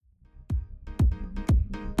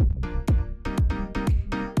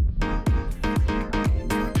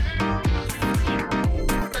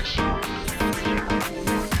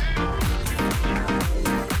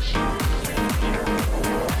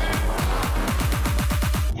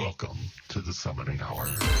to the Summoning Hour.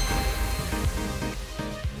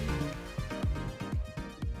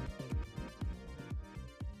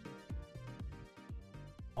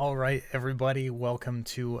 All right, everybody, welcome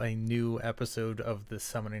to a new episode of the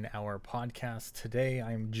Summoning Hour podcast. Today,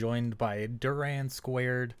 I'm joined by Duran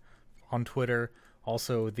Squared on Twitter,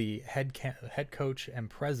 also the head coach and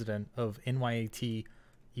president of NYIT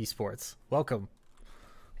Esports. Welcome.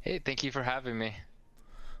 Hey, thank you for having me.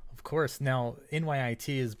 Of course. Now,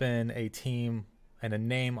 NYIT has been a team and a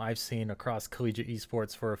name I've seen across collegiate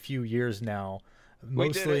esports for a few years now.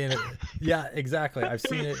 Mostly in it. Yeah, exactly. I've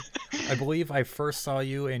seen it. I believe I first saw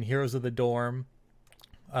you in Heroes of the Dorm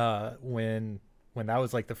when that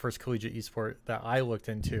was like the first collegiate esport that I looked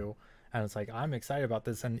into, and it's like, I'm excited about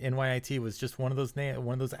this. And NYIT was just one of those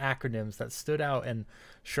acronyms that stood out. And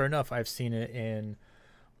sure enough, I've seen it in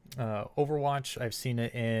Overwatch. I've seen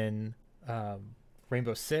it in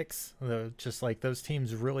Rainbow Six. Just like those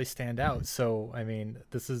teams really stand out. So I mean,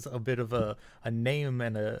 this is a bit of a name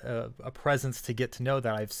and a presence to get to know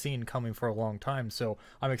that I've seen coming for a long time. So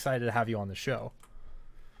I'm excited to have you on the show.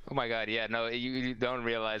 Oh my God, yeah, no, you don't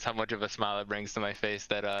realize how much of a smile it brings to my face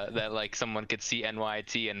that that like someone could see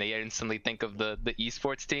NYT and they instantly think of the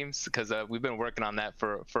esports teams, because we've been working on that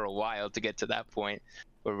for a while to get to that point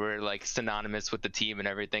where we're like synonymous with the team and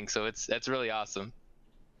everything. So that's really awesome.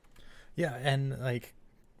 Yeah, and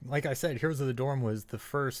like I said, Heroes of the Dorm was the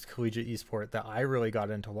first collegiate esport that I really got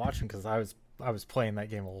into watching, because I was playing that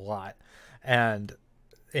game a lot. And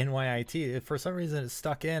NYIT, for some reason, it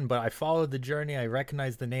stuck in, but I followed the journey. I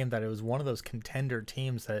recognized the name, that it was one of those contender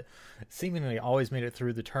teams that seemingly always made it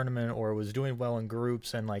through the tournament or was doing well in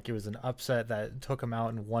groups, and like it was an upset that took them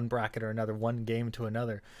out in one bracket or another, one game to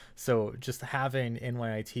another. So just having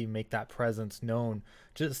NYIT make that presence known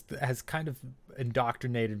just has kind of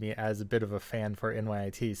indoctrinated me as a bit of a fan for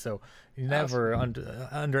NYIT. So you never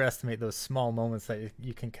underestimate those small moments that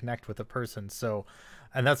you can connect with a person. So,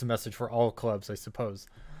 and that's a message for all clubs, I suppose.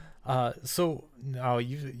 So now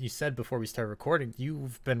you said before we started recording,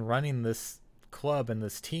 you've been running this club and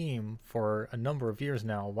this team for a number of years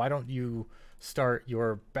now. Why don't you start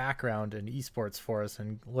your background in esports for us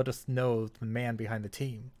and let us know the man behind the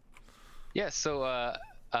team? Yeah, so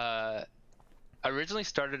I originally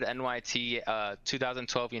started NYT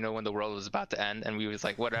 2012, when the world was about to end, and we was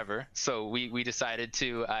like, whatever. So we decided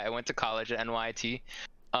to, I went to college at NYT.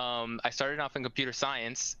 I started off in computer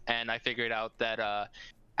science, and I figured out that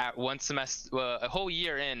at one semester, a whole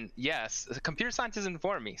year in, yes, computer science isn't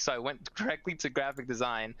for me. So I went directly to graphic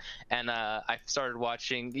design, and I started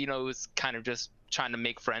watching, it was kind of just trying to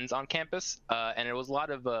make friends on campus, and it was a lot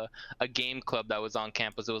of a game club that was on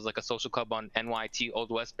campus. It was like a social club on NYT Old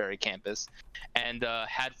Westbury campus, and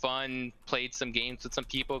had fun, played some games with some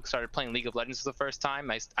people, started playing League of Legends for the first time.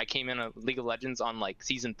 I came in a League of Legends on like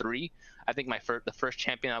season 3. I think the first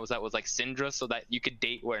champion I was at was like Syndra, so that you could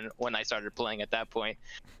date when I started playing at that point.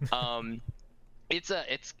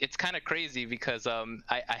 It's kind of crazy because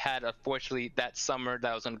I had, unfortunately, that summer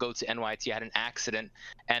that I was gonna go to NYT, I had an accident,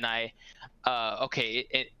 and I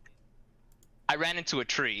ran into a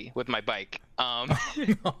tree with my bike, and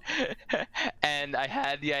I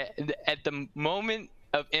had at the moment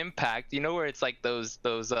of impact, where it's like those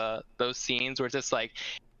scenes where it's just like,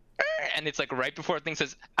 and it's like right before thing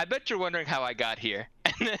says, I bet you're wondering how I got here.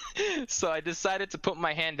 So I decided to put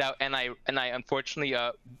my hand out, and I unfortunately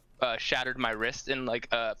shattered my wrist and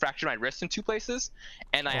fractured my wrist in 2 places,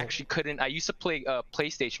 and I actually couldn't. I used to play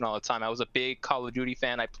PlayStation all the time. I was a big Call of Duty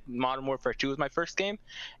fan. Modern Warfare 2 was my first game,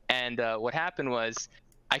 and what happened was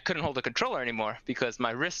I couldn't hold the controller anymore because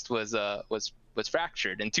my wrist was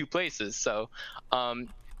fractured in 2 places. So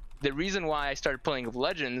the reason why I started playing League of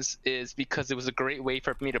Legends is because it was a great way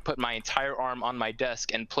for me to put my entire arm on my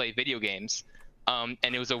desk and play video games, and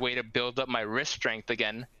it was a way to build up my wrist strength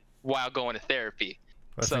again while going to therapy.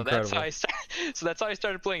 That's incredible. That's how I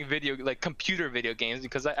started playing computer video games,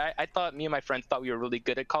 because I thought, me and my friends thought we were really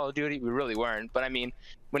good at Call of Duty. We really weren't. But I mean,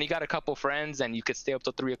 when you got a couple friends and you could stay up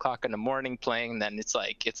till 3 o'clock in the morning playing, then it's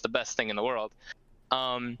the best thing in the world.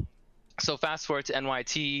 So fast forward to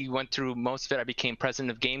NYT, went through most of it. I became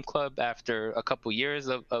president of Game Club after a couple years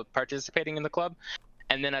of participating in the club.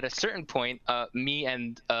 And then at a certain point, me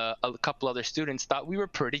and a couple other students thought we were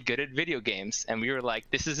pretty good at video games. And we were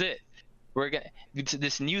like, this is it.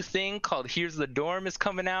 This new thing called Here's the Dorm is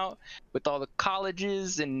coming out with all the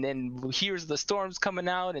colleges, and then Here's the Storm's coming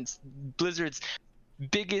out, and Blizzard's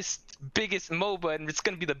biggest MOBA, and it's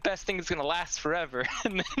going to be the best thing. It's going to last forever.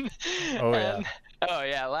 And then,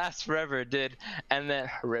 last forever, it did. And then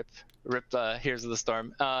rip Here's the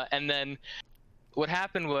Storm. And then what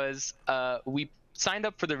happened was we signed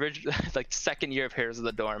up for the like second year of Heroes of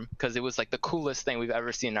the Dorm because it was like the coolest thing we've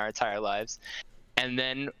ever seen in our entire lives. And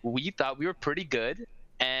then we thought we were pretty good,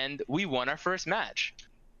 and we won our first match.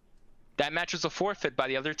 That match was a forfeit by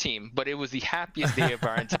the other team, but it was the happiest day of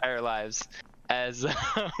our entire lives. As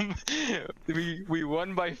we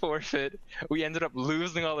won by forfeit. We ended up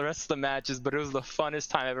losing all the rest of the matches, but it was the funnest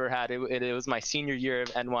time I ever had. It was my senior year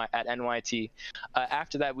at NYIT.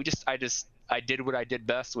 After that, I did what I did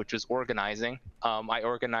best, which was organizing. I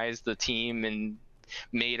organized the team and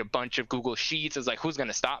made a bunch of Google Sheets. It's like, who's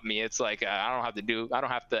gonna stop me? It's like I don't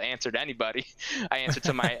have to answer to anybody. I answer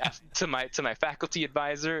to my to my faculty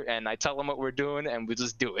advisor, and I tell them what we're doing, and we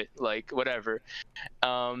just do it, like whatever.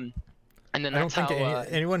 And then I don't that's think how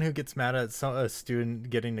anyone who gets mad at a student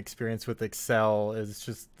getting experience with Excel is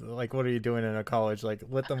just like, what are you doing in a college? Like,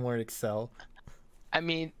 let them learn Excel. I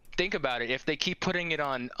mean, think about it. If they keep putting it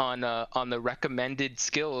on the recommended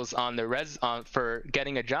skills on the for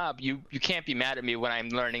getting a job, you can't be mad at me when I'm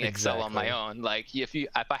learning Excel on my own. Like if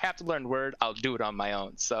I have to learn Word, I'll do it on my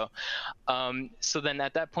own. So so then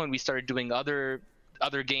at that point we started doing other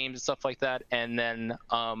games and stuff like that, and then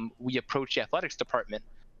we approached the athletics department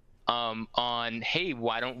on, hey,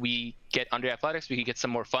 why don't we get under athletics? We could get some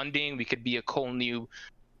more funding. We could be a whole new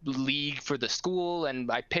league for the school. And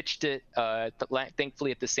I pitched it,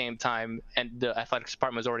 thankfully, at the same time. And the athletics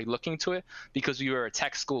department was already looking to it because we were a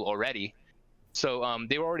tech school already. So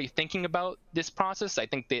they were already thinking about this process. I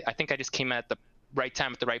think I just came at the right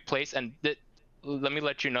time at the right place. And let me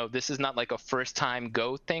let you know, this is not like a first time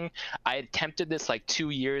go thing. I attempted this like 2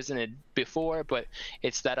 years in it before, but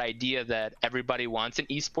it's that idea that everybody wants an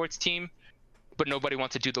esports team, but nobody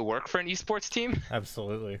wants to do the work for an esports team.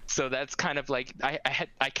 Absolutely. So that's kind of like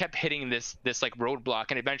I kept hitting this like roadblock,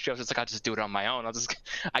 and eventually I was just like, I'll just do it on my own.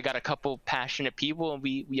 I got a couple passionate people, and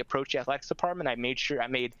we approached the athletics department. I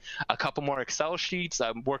made a couple more Excel sheets.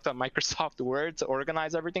 I worked on Microsoft Word to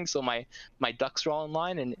organize everything, so my ducks were all in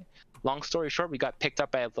line. And long story short, we got picked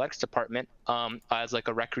up by athletics department as like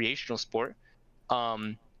a recreational sport.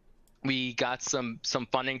 We got some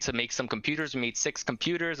funding to make some computers. We made 6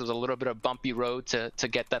 computers. It was a little bit of bumpy road to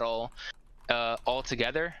get that all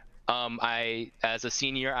together. I, as a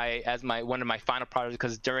senior, one of my final projects,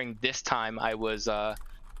 because during this time I was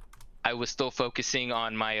still focusing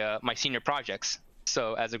on my senior projects.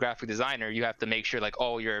 So as a graphic designer, you have to make sure like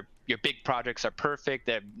all your big projects are perfect,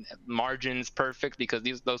 their margins perfect, because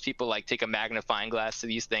those people like take a magnifying glass to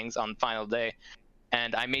these things on the final day.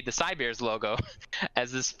 And I made the CyBears logo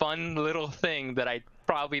as this fun little thing that I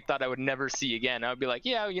probably thought I would never see again. I would be like,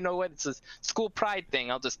 yeah, you know what? It's a school pride thing.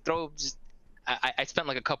 I'll just I spent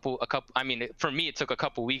like a couple. I mean, for me, it took a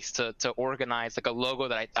couple weeks to organize like a logo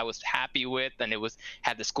that I was happy with, and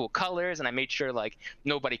had the school colors, and I made sure like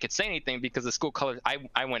nobody could say anything because the school colors.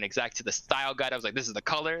 I went exact to the style guide. I was like, this is the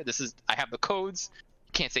color. I have the codes.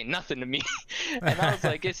 You can't say nothing to me. And I was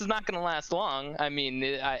like, this is not gonna last long. I mean,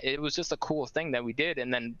 it was just a cool thing that we did.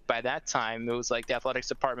 And then by that time, it was like the athletics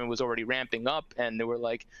department was already ramping up, and they were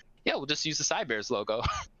like, yeah, we'll just use the CyBears logo.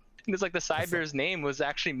 And it's like the CyBears name was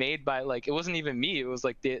actually made by like, it wasn't even me. It was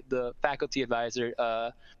like the faculty advisor,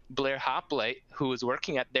 Blair Hoplite, who was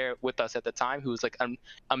working there with us at the time, who was like an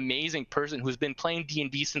amazing person who's been playing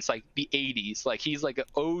D&D since like the 80s. Like he's like an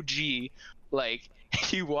OG. Like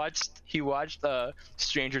he watched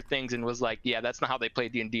Stranger Things and was like, yeah, that's not how they play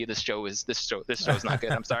D&D. This show is not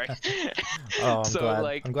good. I'm sorry. Oh, So, glad.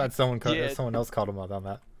 like, I'm glad someone else called him out on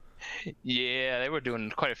that. Yeah, they were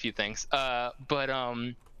doing quite a few things. So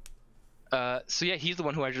yeah, he's the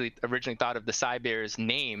one who originally thought of the CyBears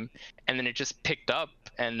name, and then it just picked up,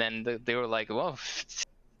 and then they were like, well, if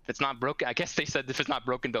it's not broken, I guess they said if it's not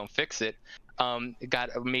broken, don't fix it. It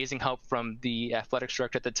got amazing help from the athletics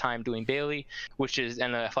director at the time, doing Bailey,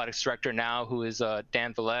 and the athletics director now, who is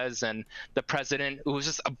Dan Velez, and the president. It was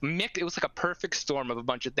just a mix. It was like a perfect storm of a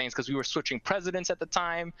bunch of things, because we were switching presidents at the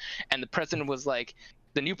time, and the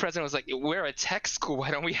new president was like, we're a tech school,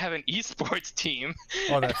 why don't we have an esports team?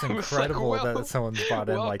 Oh, that's incredible that someone's brought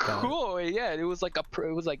in like that. Cool. Yeah, it was like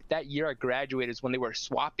that year I graduated is when they were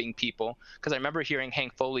swapping people, because I remember hearing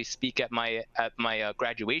Hank Foley speak at my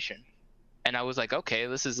graduation, and I was like, okay,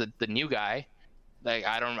 this is the new guy. Like,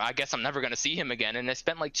 I guess I'm never gonna see him again. And I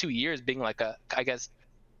spent like 2 years being like I guess,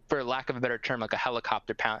 for lack of a better term, like a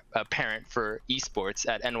helicopter parent for esports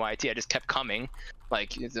at NYIT. I just kept coming.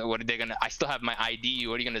 Like, what are they gonna? I still have my ID.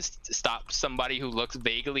 What are you gonna stop somebody who looks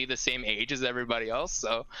vaguely the same age as everybody else?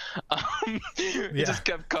 So, just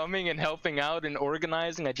kept coming and helping out and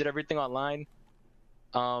organizing. I did everything online,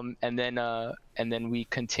 and then we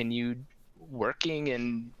continued working.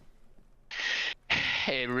 And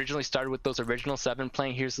it originally started with those original 7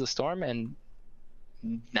 playing Here's the Storm, and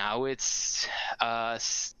Now it's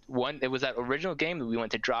one. It was that original game that we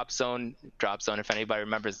went to Drop Zone. Drop Zone, if anybody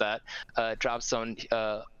remembers that. Drop Zone,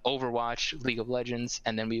 Overwatch, League of Legends,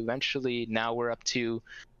 and then we eventually, now we're up to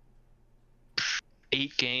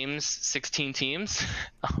 8 games, 16 teams.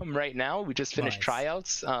 Right now, we just finished Nice.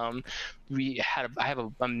 tryouts. I have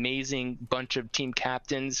an amazing bunch of team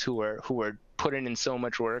captains who are putting in so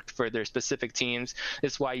much work for their specific teams.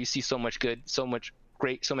 It's why you see so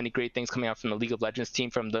many great things coming out from the League of Legends team,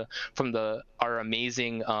 from our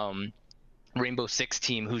amazing Rainbow Six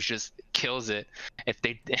team, who just kills it.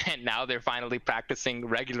 And now they're finally practicing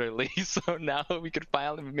regularly, so now we could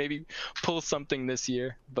finally maybe pull something this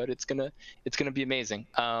year. But it's gonna be amazing.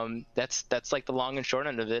 That's like the long and short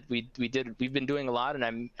end of it. We've been doing a lot,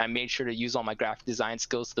 and I made sure to use all my graphic design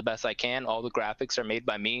skills to the best I can. All the graphics are made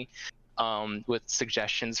by me, with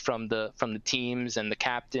suggestions from the teams and the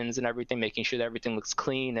captains and everything, making sure that everything looks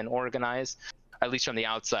clean and organized, at least from the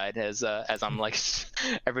outside. As I'm like,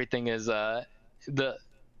 everything is we're doing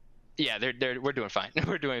fine.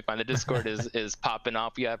 We're doing fine. The Discord is popping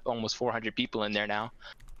off. We have almost 400 people in there now,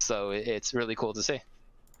 so it's really cool to see.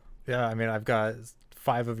 Yeah, I mean, I've got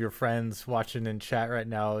 5 of your friends watching in chat right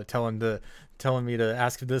now, telling me to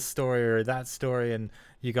ask this story or that story, and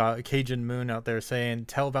you got Cajun Moon out there saying,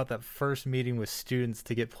 tell about that first meeting with students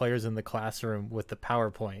to get players in the classroom with the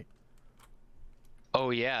PowerPoint.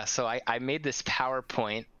 Oh yeah, so I made this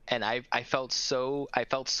PowerPoint, and I felt so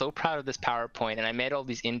proud of this PowerPoint, and I made all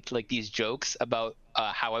these jokes about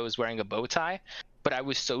how I was wearing a bow tie, but I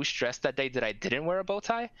was so stressed that day that I didn't wear a bow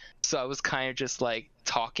tie, so I was kind of just like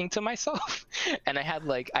talking to myself, and I had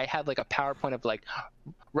like a PowerPoint of like,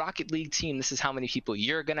 Rocket League team, this is how many people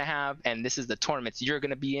you're gonna have, and this is the tournaments you're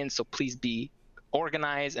gonna be in, so please be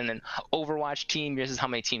organized. And then Overwatch team, this is how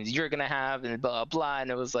many teams you're gonna have, and blah blah. And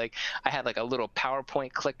it was like I had like a little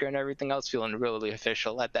PowerPoint clicker and everything. I was feeling really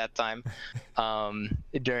official at that time.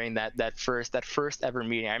 During that first ever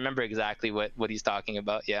meeting, I remember exactly what he's talking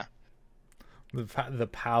about. Yeah. The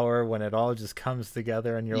power, when it all just comes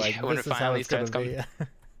together and you're like, this is how it's gonna be.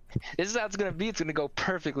 This is how it's gonna be. It's gonna go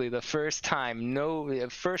perfectly the first time. No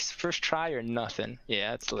first try or nothing.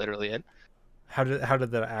 Yeah, that's literally it. How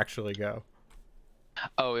did that actually go?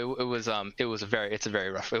 Oh, it was a very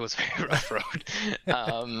rough road.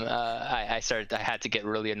 I had to get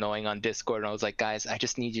really annoying on Discord, and I was like, guys, I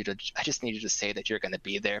just need you to say that you're gonna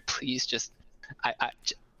be there, please. Just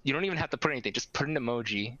you don't even have to put anything, just put an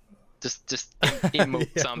emoji, just emote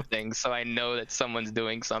Yeah. something, so I know that someone's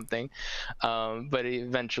doing something. But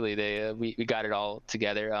eventually we got it all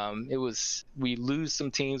together. We lose some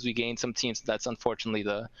teams, we gain some teams. That's unfortunately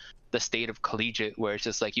the state of collegiate, where it's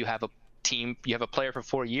just like you have a player for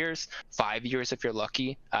 4 years, 5 years if you're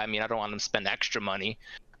lucky. I mean, I don't want them to spend extra money.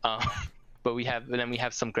 But we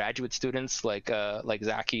have some graduate students like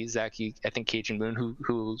Zaki, I think Cajun Moon,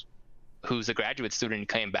 who's a graduate student and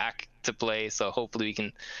came back to play. So hopefully we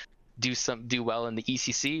can do well in the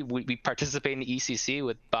ECC. We participate in the ECC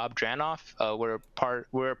with Bob Dranoff.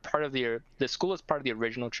 We're part of the school is part of the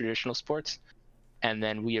original traditional sports, and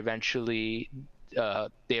then we eventually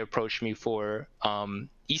they approached me for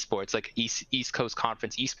esports, like East Coast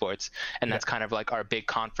Conference esports, and that's kind of like our big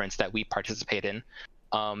conference that we participate in.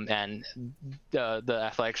 And the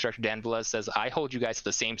athletic director Dan Velez says, I hold you guys to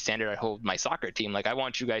the same standard I hold my soccer team. Like, I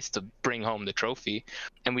want you guys to bring home the trophy,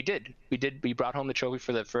 and we did. We brought home the trophy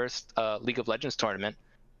for the first League of Legends tournament,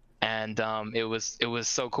 and it was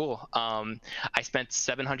so cool. I spent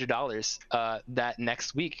 $700 that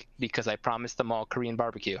next week because I promised them all Korean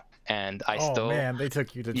barbecue, and Oh man, they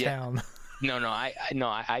took you to town. No, I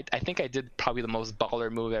think I did probably the most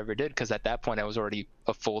baller move I ever did, because at that point I was already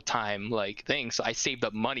a full-time like thing, so I saved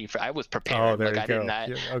up money for. I was prepared. Oh, there like you I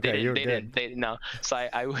go. didn't. They didn't know. So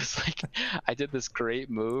I was like, I did this great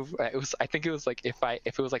move. I think it was like if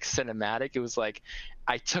it was like cinematic, it was like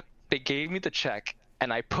they gave me the check,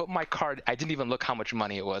 and I put my card. I didn't even look how much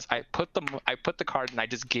money it was. I put the card, and I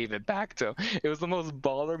just gave it back to him. It was the most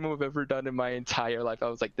baller move I've ever done in my entire life. I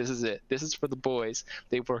was like, this is it. This is for the boys.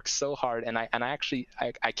 They work so hard, and I actually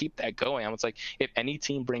keep that going. I was like, if any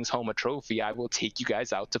team brings home a trophy, I will take you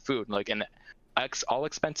guys out to food. Like, and all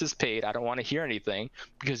expenses paid. I don't want to hear anything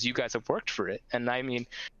because you guys have worked for it. And I mean,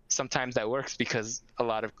 sometimes that works because a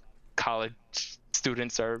lot of college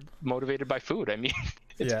students are motivated by food. I mean,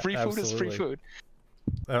 free food is free food.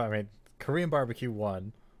 I mean, Korean barbecue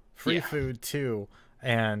 1, free food 2,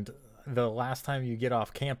 and the last time you get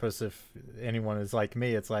off campus, if anyone is like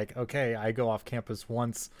me, it's like, okay, I go off campus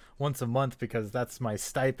once a month because that's my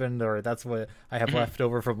stipend, or that's what I have left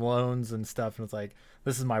over from loans and stuff. And it's like,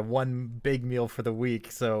 this is my one big meal for the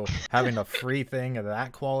week. So having a free thing of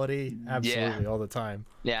that quality, Yeah. absolutely all the time.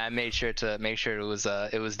 Yeah, I made sure to make sure it was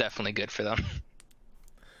definitely good for them.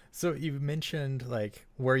 So you mentioned like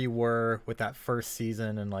where you were with that first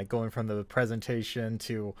season and like going from the presentation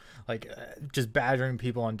to like just badgering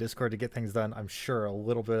people on Discord to get things done. I'm sure a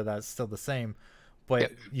little bit of that's still the same, but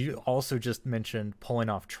Yep. you also just mentioned pulling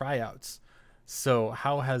off tryouts. So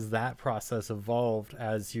how has that process evolved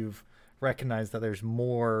as you've recognized that there's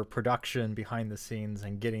more production behind the scenes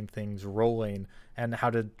and getting things rolling, and how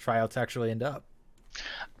did tryouts actually end up?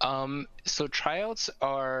 So tryouts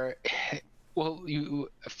are, well,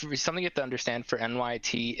 something you have to understand for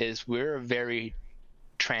NYT is we're a very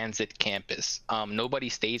transit campus. Nobody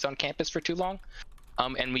stays on campus for too long.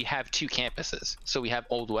 And we have two campuses. So we have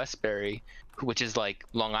Old Westbury, which is like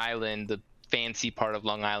Long Island, the fancy part of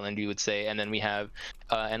Long Island, you would say. And then we have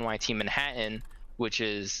NYT Manhattan, which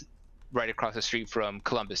is right across the street from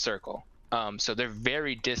Columbus Circle. So they're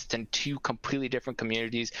very distant, two completely different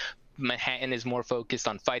communities. Manhattan is more focused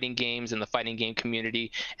on fighting games and the fighting game community,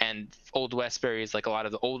 and Old Westbury is like a lot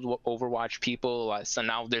of the old Overwatch people. So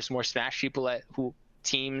now there's more Smash people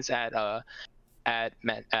teams at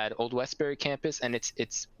Old Westbury campus, and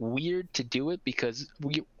it's weird to do it because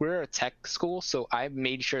we're a tech school, so I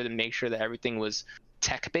made sure to make sure that everything was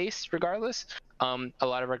tech based regardless. A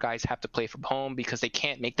lot of our guys have to play from home because they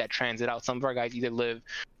can't make that transit out. Some of our guys either live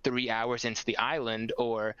 3 hours into the island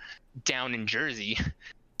or down in Jersey.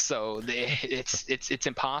 So it's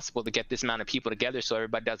impossible to get this amount of people together, so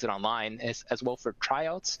everybody does it online. As well for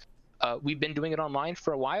tryouts, we've been doing it online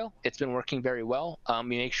for a while. It's been working very well.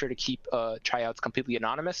 We make sure to keep tryouts completely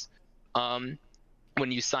anonymous. When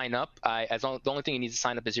you sign up, the only thing you need to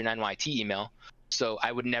sign up is your NYT email. So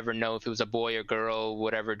I would never know if it was a boy or girl,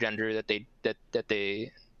 whatever gender that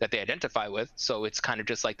they identify with. So it's kind of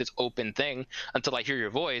just like this open thing until I hear your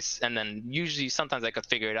voice, and then usually sometimes I could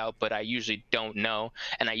figure it out, but I usually don't know,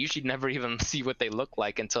 and I usually never even see what they look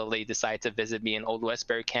like until they decide to visit me in Old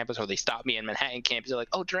Westbury campus, or they stop me in Manhattan campus. They're like,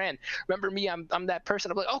 "Oh, Duran, remember me? I'm that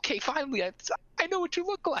person." I'm like, "Okay, finally, I know what you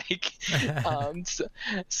look like."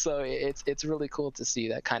 So it's really cool to see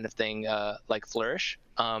that kind of thing like flourish.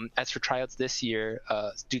 As for tryouts this year,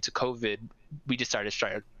 due to COVID, we just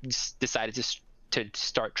decided to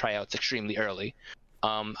start tryouts extremely early.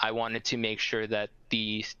 I wanted to make sure that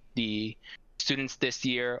the students this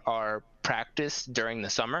year are practiced during the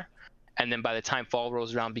summer, and then by the time fall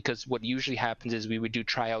rolls around, because what usually happens is we would do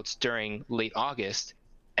tryouts during late August,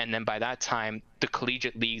 and then by that time the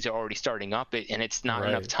collegiate leagues are already starting up, and it's not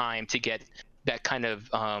enough Right. time to get that kind of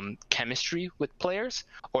chemistry with players,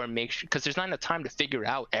 or make sure, because there's not enough time to figure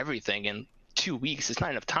out everything in 2 weeks. It's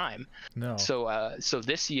not enough time. No. So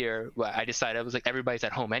this year, I decided, I was like, everybody's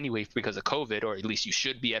at home anyway because of COVID, or at least you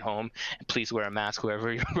should be at home. And please wear a mask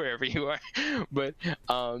wherever you are. But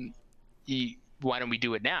why don't we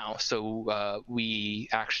do it now? So we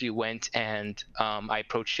actually went and I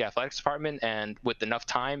approached the athletics department, and with enough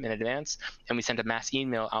time in advance, and we sent a mass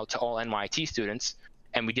email out to all NYT students,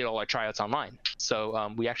 and we did all our tryouts online.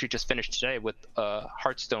 So we actually just finished today with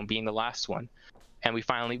Hearthstone being the last one. And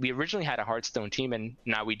we originally had a Hearthstone team, and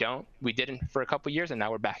now we don't. We didn't for a couple years, and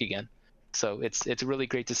now we're back again. So it's really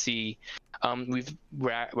great to see.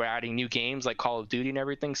 We're adding new games like Call of Duty and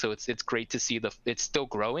everything. So it's great to see it's still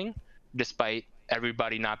growing despite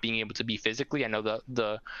everybody not being able to be physically. I know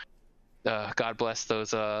the God bless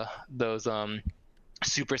those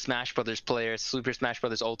Super Smash Brothers players, Super Smash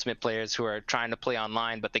Brothers Ultimate players who are trying to play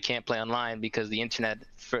online, but they can't play online because the internet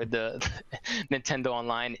for the Nintendo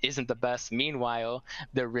Online isn't the best. Meanwhile,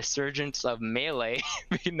 the resurgence of Melee,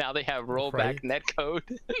 now they have Right. rollback netcode.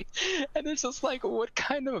 And it's just like, what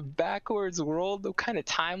kind of backwards world, what kind of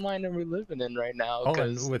timeline are we living in right now? Oh,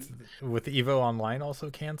 and Because with Evo Online also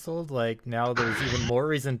canceled, like now there's even more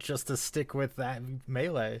reason just to stick with that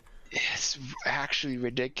melee. it's actually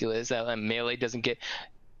ridiculous that Melee doesn't get.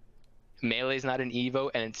 Melee's not an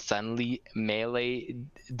Evo, and suddenly Melee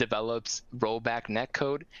develops rollback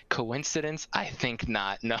netcode. Coincidence? I think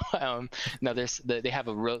not. No, no. They have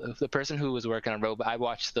the person who was working on rollback. I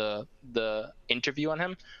watched the interview on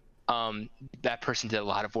him. That person did a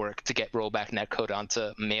lot of work to get rollback netcode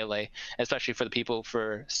onto Melee, especially for the people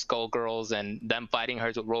for Skullgirls and them fighting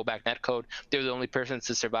hers with rollback netcode. They're the only persons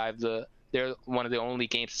to survive They're one of the only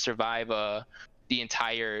games to survive the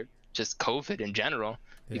entire just COVID in general,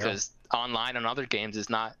 Yeah. because online on other games is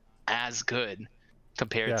not as good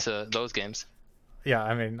compared Yeah. to those games. yeah,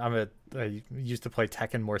 I mean, I used to play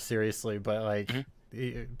Tekken more seriously, but like Hmm.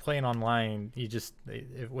 playing online, you just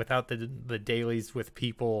without the dailies with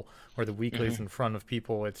people or the weeklies Hmm. in front of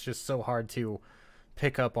people, it's just so hard to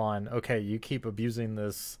pick up on. Okay, you keep abusing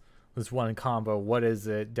this one combo. What is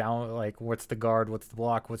it? Down, like what's the guard? What's the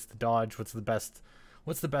block? What's the dodge? What's the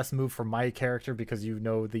best move for my character, because you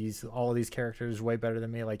know these all of these characters way better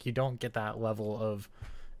than me. Like you don't get that level of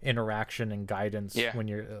interaction and guidance Yeah, when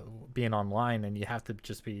you're being online, and you have to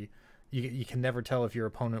just be you can never tell if your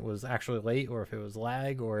opponent was actually late or if it was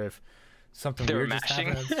lag or if something they were weird just mashing.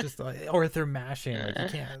 happened. It's just like, or if they're mashing, like you Uh,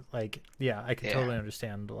 can't, like, yeah, I can yeah, totally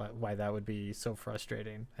understand why that would be so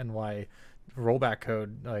frustrating, and why rollback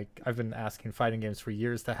code, like I've been asking fighting games for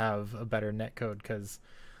years to have a better net code, because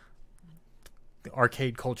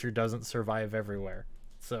arcade culture doesn't survive everywhere.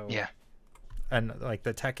 So, yeah. and like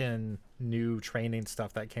the Tekken new training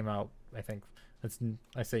stuff that came out, I think it's,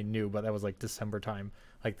 I say new, but that was like December time.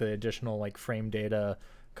 Like the additional like frame data,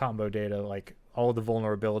 combo data, like all the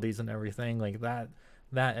vulnerabilities and everything, like that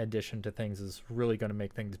addition to things is really going to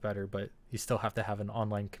make things better. But you still have to have an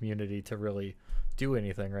online community to really do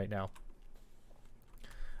anything right now.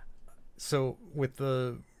 So with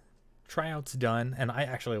the tryouts done, and I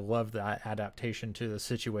actually love that adaptation to the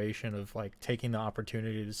situation of like taking the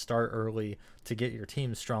opportunity to start early to get your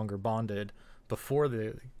team stronger bonded before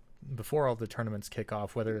before all the tournaments kick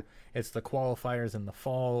off, whether it's the qualifiers in the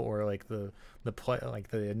fall or like the play, like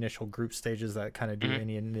the initial group stages that kind of do Hmm.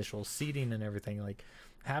 any initial seeding and everything. Like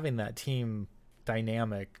having that team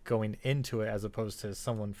dynamic going into it, as opposed to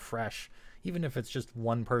someone fresh, even if it's just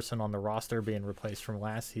one person on the roster being replaced from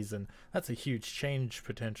last season. That's a huge change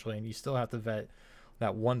potentially, and you still have to vet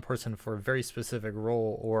that one person for a very specific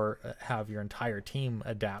role, or have your entire team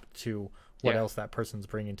adapt to what Yeah, else that person's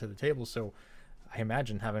bringing to the table. So I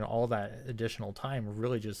imagine having all that additional time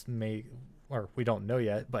really just may, or we don't know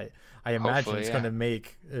yet, but I imagine hopefully, it's going yeah. to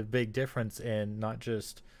make a big difference in not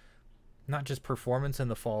just performance in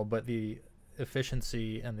the fall, but the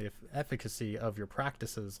efficiency and the efficacy of your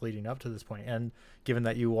practices leading up to this point. And given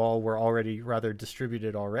that you all were already rather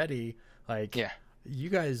distributed already, like Yeah. you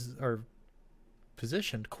guys are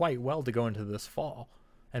positioned quite well to go into this fall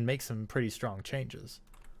and make some pretty strong changes.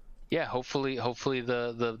 Yeah, hopefully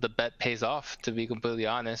the bet pays off, to be completely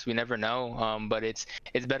honest. We never know. But it's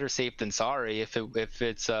better safe than sorry. If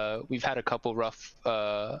it's we've had a couple rough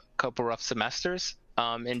semesters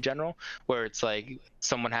in general, where it's like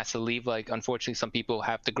someone has to leave. Like unfortunately some people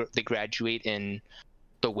have to they graduate in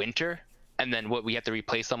the winter, and then what, we have to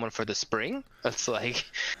replace someone for the spring. It's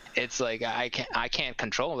like I can't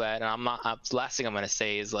control that, and I'm not the last thing I'm going to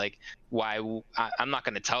say is like I'm not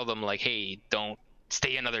going to tell them like, hey, don't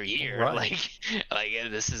stay another year. Right. Like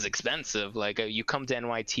this is expensive. Like you come to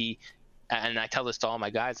NYT, and I tell this to all my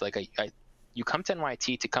guys, like you come to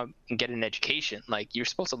NYT to come and get an education. Like you're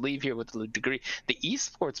supposed to leave here with a degree. The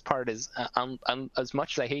esports part is, as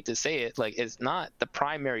much as I hate to say it, like is not the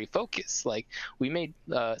primary focus. Like we made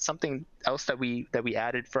something else that we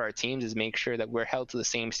added for our teams is make sure that we're held to the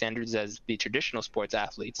same standards as the traditional sports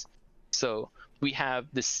athletes. So we have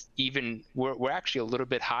this, even we're actually a little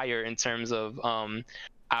bit higher in terms of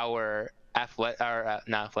our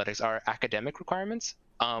not athletics, our academic requirements.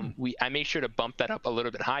 Hmm. I made sure to bump that up a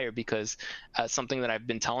little bit higher because something that I've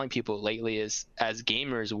been telling people lately is, as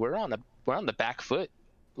gamers, we're on the back foot.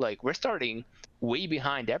 Like we're starting way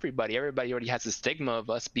behind everybody. Everybody already has the stigma of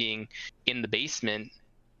us being in the basement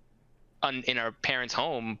in our parents'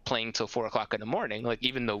 home playing till 4 o'clock in the morning. Like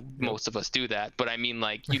even though Yep. most of us do that, but I mean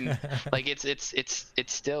like like it's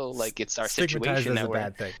still like it's our Stigmatized situation as a that we're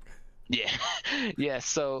bad thing. yeah. Yeah.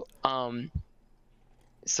 So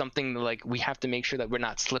something like we have to make sure that we're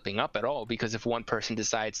not slipping up at all, because if one person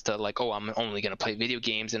decides to like, oh, I'm only going to play video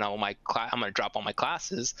games and I'm going to drop all my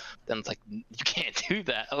classes, then it's like you can't do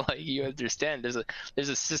that. Like you understand there's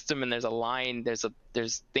a system and there's a line,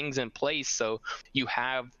 there's things in place, so you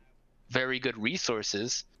have very good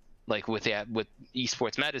resources, like with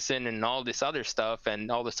esports medicine and all this other stuff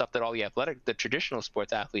and all the stuff that all the traditional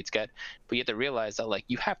sports athletes get. But you have to realize that like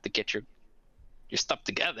you have to get your stuff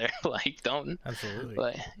together. Like don't, Absolutely.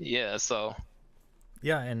 like yeah. So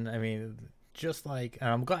Yeah, and I mean, just like,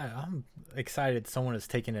 and I'm excited someone is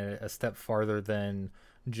taking it a step farther than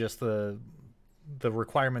just the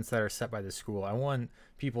requirements that are set by the school. I want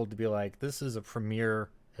people to be like, this is a premier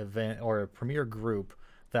event or a premier group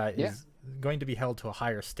that yeah, is going to be held to a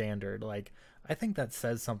higher standard. Like, I think that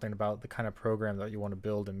says something about the kind of program that you want to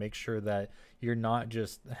build, and make sure that you're not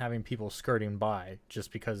just having people skirting by just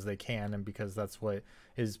because they can and because that's what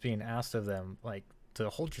is being asked of them. Like, to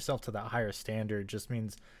hold yourself to that higher standard just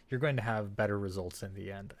means you're going to have better results in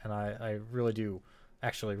the end. And I really do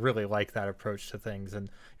actually really like that approach to things. And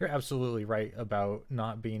you're absolutely right about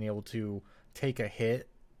not being able to take a hit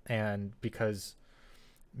and because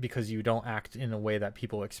you don't act in a way that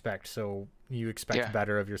people expect. So you expect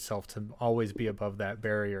better of yourself to always be above that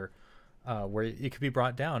barrier where it could be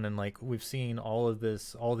brought down. And like we've seen all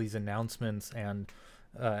these announcements and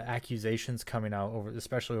accusations coming out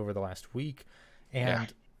especially over the last week.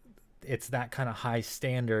 And it's that kind of high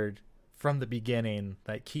standard from the beginning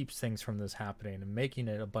that keeps things from this happening and making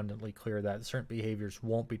it abundantly clear that certain behaviors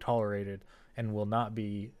won't be tolerated and will not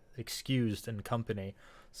be excused in company.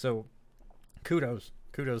 So kudos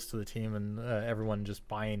to the team and everyone just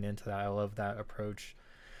buying into that. I love that approach.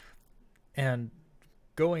 And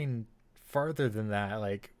going farther than that,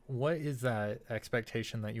 like what is that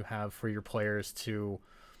expectation that you have for your players to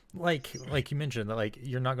like you mentioned that like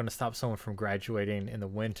you're not going to stop someone from graduating in the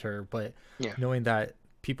winter, but knowing that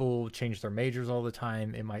people change their majors all the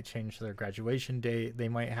time, it might change their graduation date, they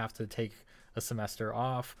might have to take a semester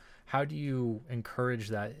off. How do you encourage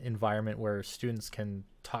that environment where students can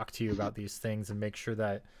talk to you about these things and make sure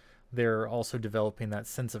that they're also developing that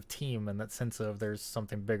sense of team and that sense of there's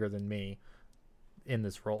something bigger than me in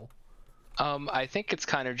this role? I think it's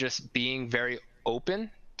kind of just being very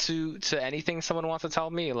open to anything someone wants to tell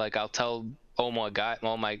me. Like I'll tell all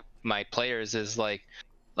my players is like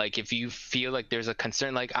if you feel like there's a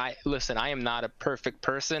concern, like I am not a perfect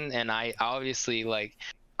person, and I obviously like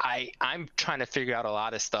I'm trying to figure out a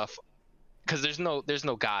lot of stuff because there's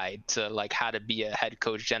no guide to like how to be a head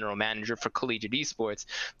coach, general manager for collegiate esports,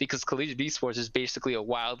 because collegiate esports is basically a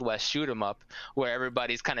Wild West shoot 'em up where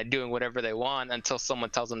everybody's kind of doing whatever they want until someone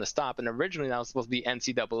tells them to stop. And originally that was supposed to be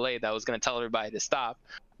NCAA that was going to tell everybody to stop,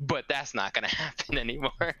 but that's not going to happen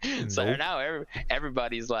anymore. Nope. So now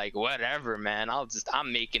everybody's like, whatever, man, I'll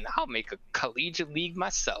make a collegiate league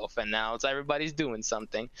myself, and now it's everybody's doing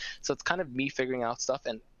something. So it's kind of me figuring out stuff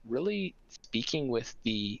and really speaking with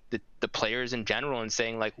the players in general and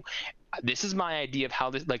saying like, this is my idea of how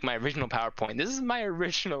this, like my original PowerPoint, this is my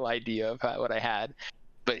original idea of what I had,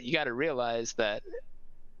 but you got to realize that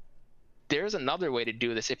there's another way to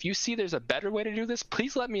do this. If you see there's a better way to do this,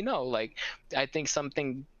 please let me know. Like I think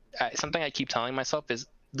something I keep telling myself is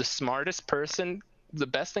the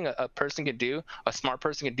best thing a smart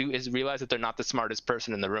person can do is realize that they're not the smartest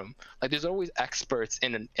person in the room. Like there's always experts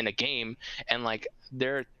in a game, and like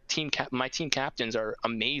my team captains are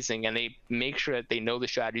amazing, and they make sure that they know the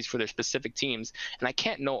strategies for their specific teams, and I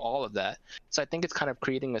can't know all of that. So I think it's kind of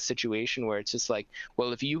creating a situation where it's just like,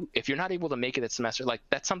 well, if you're not able to make it that semester, like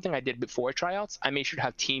that's something I did before tryouts. I made sure to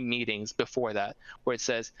have team meetings before that where it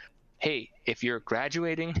says, hey, if you're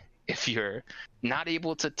graduating, if you're not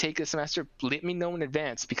able to take a semester, let me know in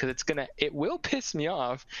advance, because it will piss me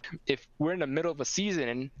off if we're in the middle of a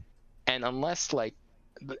season and unless like,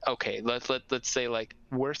 okay, let's say like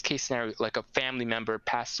worst case scenario, like a family member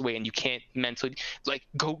passes away and you can't mentally like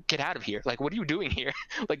go get out of here. Like, what are you doing here?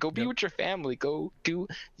 Like, go be with your family. Go do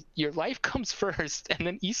your life comes first, and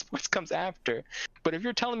then esports comes after. But if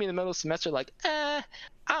you're telling me in the middle of the semester, like, I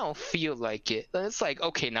don't feel like it, then it's like,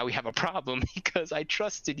 okay, now we have a problem because I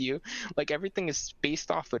trusted you. Like everything is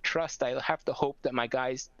based off of trust. I have to hope that my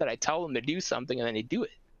guys, that I tell them to do something and then they do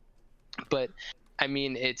it. But I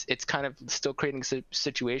mean, it's kind of still creating a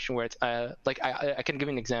situation where it's like I can give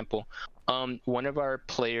you an example. One of our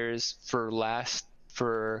players for last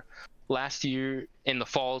year in the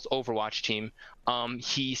fall's Overwatch team,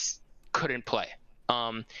 he couldn't play.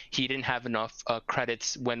 He didn't have enough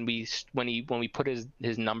credits when we put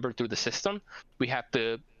his number through the system. He has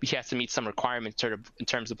to meet some requirements in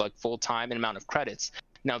terms of like full time and amount of credits.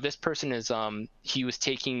 Now this person is he was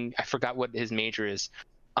taking, I forgot what his major is.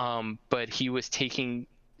 But he was taking,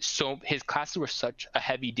 so his classes were such a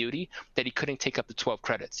heavy duty that he couldn't take up to 12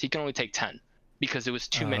 credits. He can only take 10 because it was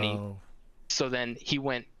too many. So then he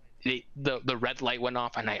went, the red light went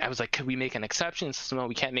off, and I was like, could we make an exception? So no,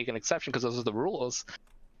 we can't make an exception because those are the rules.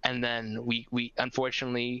 And then we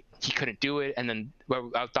unfortunately he couldn't do it. And then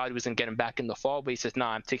I thought he was gonna get him back in the fall, but he says, no,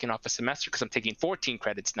 I'm taking off a semester because I'm taking 14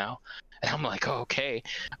 credits now. And I'm like, oh, okay,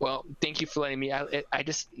 well, thank you for letting me.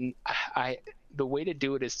 The way to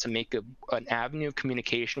do it is to make an avenue of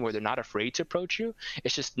communication where they're not afraid to approach you.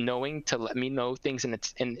 It's just knowing to let me know things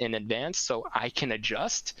in advance so I can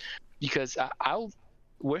adjust, because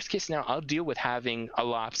worst case scenario, I'll deal with having a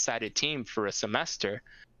lopsided team for a semester.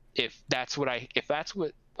 If that's what I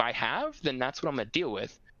have, then that's what I'm gonna deal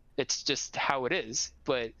with. It's just how it is.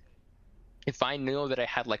 But if I know that I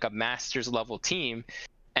had like a master's level team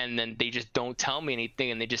and then they just don't tell me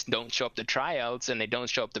anything, and they just don't show up to tryouts, and they don't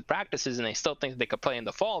show up to practices, and they still think they could play in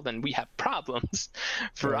the fall, then we have problems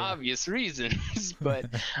for obvious reasons. But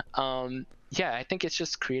yeah, I think it's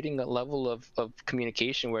just creating a level of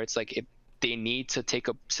communication where it's like, if they need to take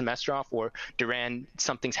a semester off, or Duran,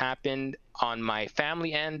 something's happened on my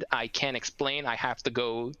family end, I can't explain, I have to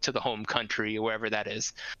go to the home country or wherever that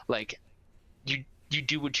is. Like, you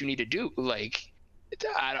do what you need to do. Like,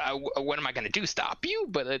 what am I going to do? Stop you?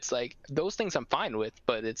 But it's like, those things I'm fine with.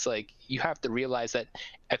 But it's like, you have to realize that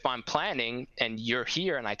if I'm planning and you're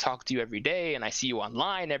here and I talk to you every day and I see you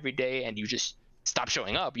online every day and you just stop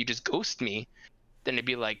showing up, you just ghost me, then it'd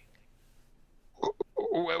be like,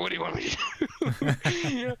 what do you want me to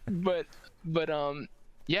do? but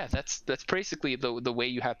yeah, that's basically the way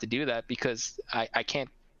you have to do that, because I can't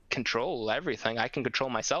control everything. I can control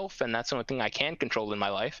myself, and that's the only thing I can control in my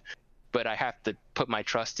life. But I have to put my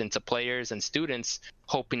trust into players and students,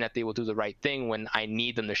 hoping that they will do the right thing when I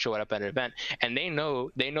need them to show up at an event. And they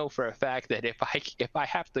know for a fact that if I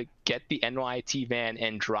have to get the NYIT van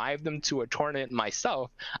and drive them to a tournament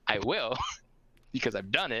myself, I will, because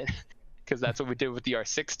I've done it. Because that's what we did with the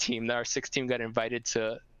R6 team. The R6 team got invited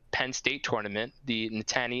to Penn State tournament, the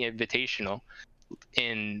Natani Invitational,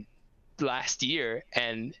 in last year,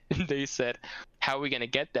 and they said, how are we going to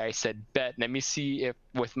get there? I said, bet, let me see if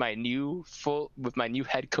with my new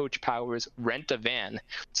head coach powers, rent a van.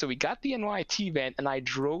 So we got the NYT van, and I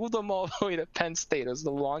drove them all the way to Penn State. It was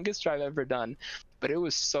the longest drive I've ever done, but it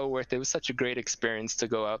was so worth it. It was such a great experience to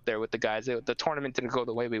go out there with the guys. The tournament didn't go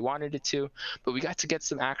the way we wanted it to, but we got to get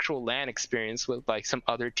some actual LAN experience with like some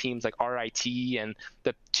other teams like RIT and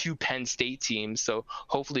the 2 Penn State teams. So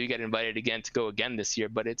hopefully we get invited again to go again this year.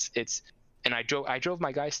 But it's and I drove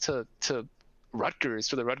my guys to Rutgers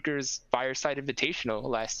for the Rutgers Fireside Invitational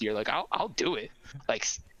last year. Like, I'll do it. Like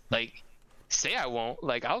say I won't.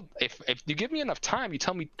 Like, if you give me enough time, you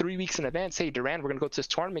tell me 3 weeks in advance, hey Duran, we're gonna go to this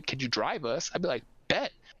tournament, could you drive us? I'd be like,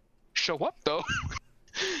 bet. Show up though.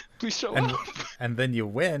 Please show up. And then you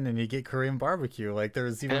win and you get Korean barbecue. Like,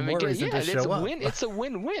 there's even more reason to show up. It's a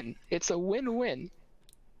win-win. It's a win-win.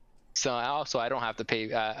 So I don't have to pay.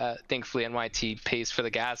 Thankfully, NYT pays for the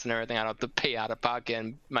gas and everything. I don't have to pay out of pocket,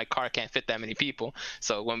 and my car can't fit that many people.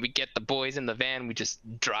 So when we get the boys in the van, we just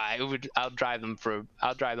drive. I'll drive them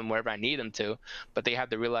wherever I need them to. But they have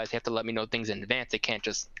to realize they have to let me know things in advance. They can't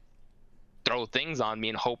just throw things on me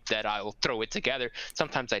and hope that I'll throw it together.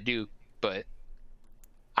 Sometimes I do, but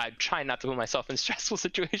I try not to put myself in stressful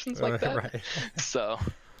situations like that. Right. So.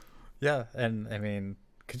 Yeah, and I mean,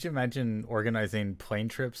 could you imagine organizing plane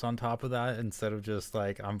trips on top of that instead of just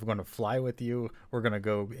like, I'm going to fly with you, we're going to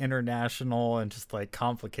go international, and just like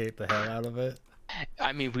complicate the hell out of it?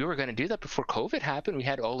 I mean, we were going to do that before COVID happened. We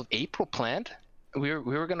had all of April planned. We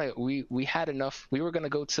had enough. We were going to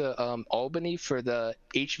go to Albany for the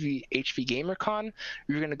HV GamerCon.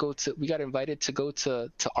 We got invited to go to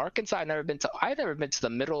Arkansas. I've never been to the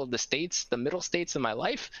middle of the states, the middle states in my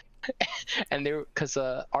life. And because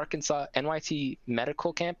Arkansas NYT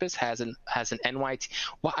Medical Campus has an NYT.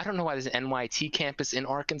 Well, I don't know why there's an NYT campus in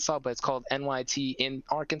Arkansas, but it's called NYT in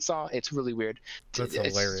Arkansas. It's really weird. That's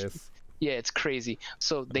hilarious. Yeah, it's crazy.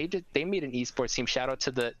 So they made an esports team. Shout out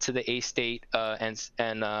to the A State and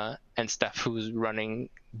Steph, who's running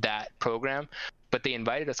that program. But they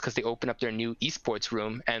invited us because they opened up their new esports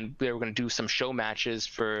room, and they were going to do some show matches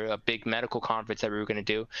for a big medical conference that we were going to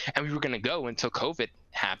do. And we were going to go until COVID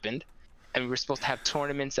happened. And we were supposed to have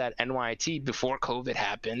tournaments at NYT before COVID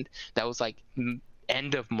happened. That was like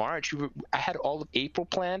end of March. I had all of April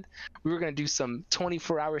planned. We were going to do some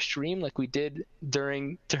 24-hour stream like we did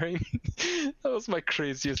during that was my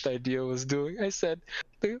craziest idea was doing. I said,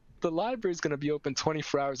 the library is going to be open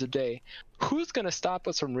 24 hours a day. Who's going to stop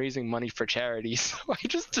us from raising money for charity? So I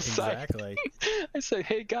just decided. Exactly. I said,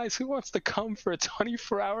 hey guys, who wants to come for a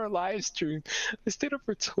 24-hour live stream? I stayed up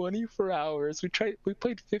for 24 hours. We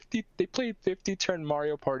played 50. They played 50-turn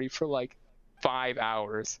Mario Party for like 5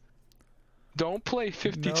 hours. Don't play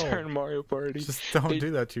 50-turn Mario Party. Just don't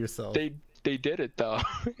do that to yourself. They did it though,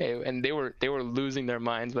 and they were losing their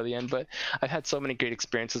minds by the end. But I've had so many great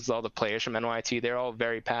experiences with all the players from NYT. They're all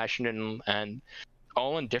very passionate and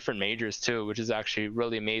all in different majors too, which is actually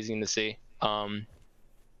really amazing to see.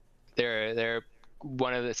 They're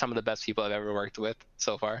some of the best people I've ever worked with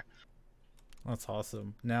so far. That's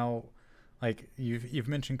awesome. Now, like you've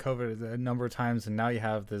mentioned COVID a number of times, and now you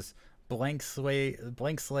have this blank slate,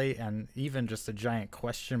 and even just a giant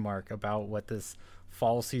question mark about what this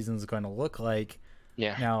fall season is going to look like.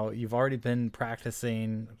 Yeah. Now you've already been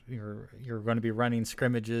practicing. You're going to be running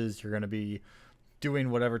scrimmages. You're going to be doing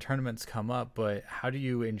whatever tournaments come up, but how do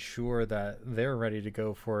you ensure that they're ready to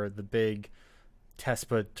go for the big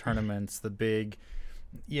TESPA tournaments, the big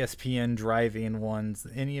ESPN driving ones,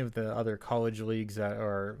 any of the other college leagues that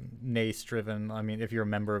are NACE driven? I mean, if you're a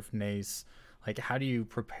member of NACE, like how do you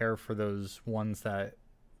prepare for those ones that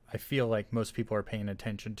I feel like most people are paying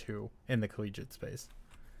attention to in the collegiate space?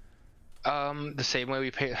 The same way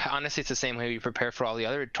we pay. Honestly, it's the same way we prepare for all the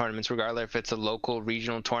other tournaments, regardless if it's a local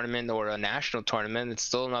regional tournament or a national tournament. It's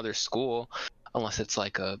still another school, unless it's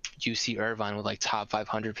like a UC Irvine with like top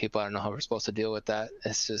 500 people. I don't know how we're supposed to deal with that.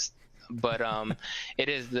 It's just, but it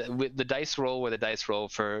is with the dice roll where the dice roll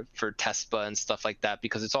for TESPA and stuff like that,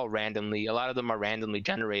 because it's all randomly. A lot of them are randomly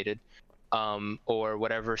generated, or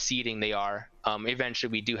whatever seeding they are.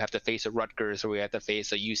 Eventually, we do have to face a Rutgers or we have to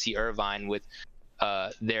face a UC Irvine with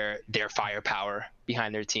their firepower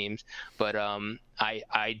behind their teams. But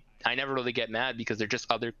I never really get mad because they're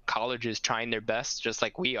just other colleges trying their best, just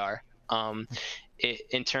like we are.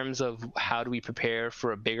 In terms of how do we prepare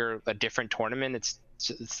for a different tournament,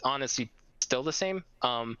 it's honestly still the same.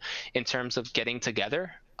 In terms of getting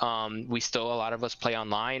together, a lot of us play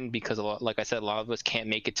online because like I said, a lot of us can't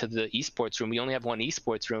make it to the esports room. We only have one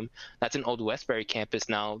esports room. That's in Old Westbury campus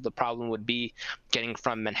now. The problem would be getting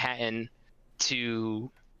from Manhattan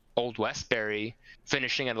to Old Westbury,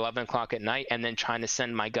 finishing at 11 o'clock at night, and then trying to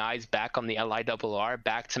send my guys back on the LIRR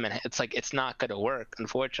back to Manhattan. It's like, it's not going to work.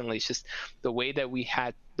 Unfortunately, it's just the way that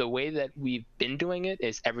we've been doing it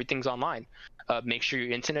is everything's online. Make sure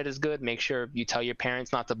your internet is good. Make sure you tell your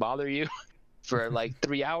parents not to bother you for like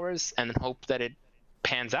 3 hours, and then hope that it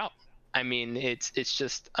pans out. I mean, it's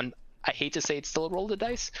just, I hate to say it's still a roll of the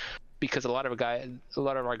dice, because a lot of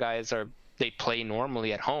our guys they play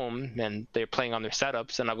normally at home and they're playing on their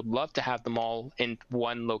setups, and I would love to have them all in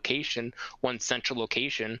one location, one central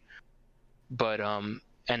location. But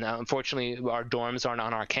unfortunately, our dorms aren't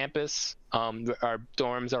on our campus. Our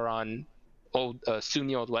dorms are on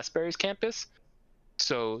SUNY Old Westbury's campus,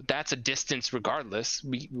 so that's a distance regardless.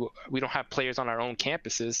 We don't have players on our own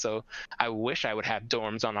campuses, so I wish I would have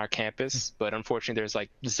dorms on our campus, but unfortunately there's like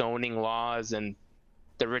zoning laws, and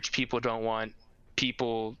the rich people don't want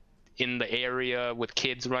people in the area with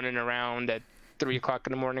kids running around at 3 o'clock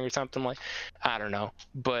in the morning or something. Like, I don't know,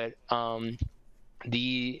 but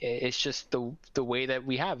it's just the way that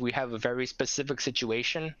we have a very specific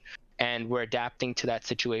situation, and we're adapting to that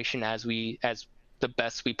situation as the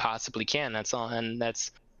best we possibly can. That's all, and that's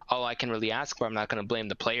all I can really ask for. I'm not going to blame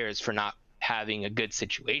the players for not having a good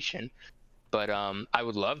situation, but I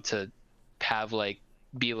would love to have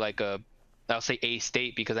be like I'll say A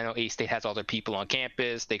State, because I know A State has all their people on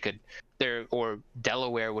campus. Or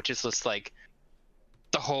Delaware, which is just like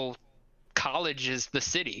the whole college is the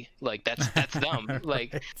city. Like that's them.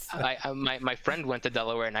 Like my friend went to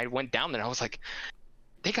Delaware, and I went down there, and I was like,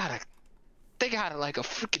 they got like a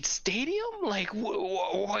freaking stadium. Like,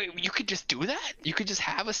 you could just do that? You could just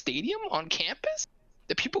have a stadium on campus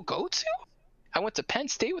that people go to? I went to Penn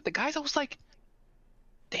State with the guys. I was like,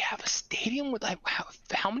 they have a stadium with like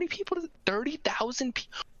how many people? 30,000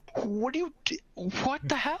 people. What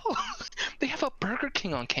the hell? They have a Burger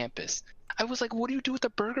King on campus. I was like, what do you do with a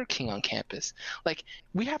Burger King on campus? Like,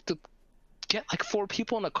 we have to get like 4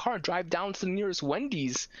 people in a car, drive down to the nearest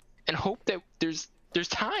Wendy's, and hope that there's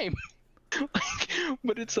time.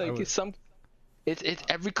 But it's like it's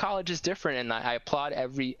every college is different, and I applaud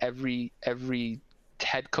every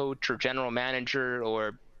head coach or general manager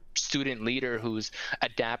or student leader who's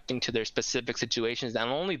adapting to their specific situations, and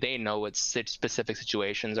only they know what specific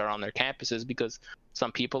situations are on their campuses, because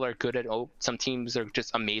some people are good at some teams are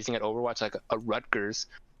just amazing at Overwatch, like a Rutgers.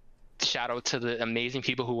 Shout out to the amazing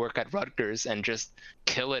people who work at Rutgers and just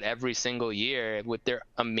kill it every single year with their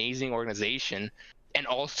amazing organization, and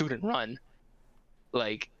all student run.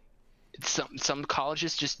 Like, some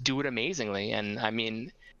colleges just do it amazingly, and I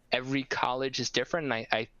mean, every college is different,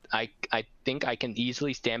 and I think I can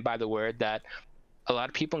easily stand by the word that a lot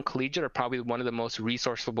of people in collegiate are probably one of the most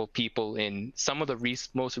resourceful people in some of the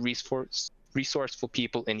most resourceful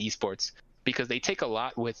people in esports, because they take a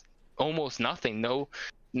lot with almost nothing. No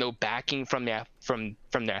backing from their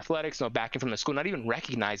athletics, no backing from the school, not even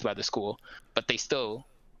recognized by the school, but they still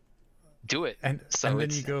do it. And then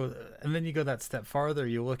you go that step farther.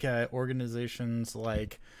 You look at organizations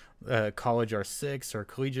like College R6 or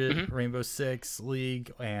Collegiate Rainbow Six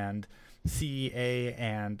League and CEA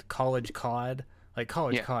and College COD. Like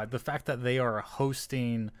College COD, the fact that they are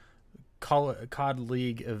hosting COD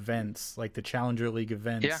League events, like the Challenger League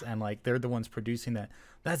events, and like they're the ones producing that.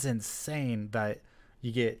 That's insane that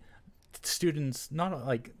you get students, not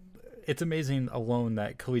like, it's amazing alone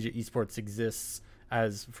that collegiate esports exists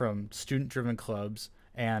as from student-driven clubs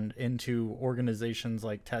and into organizations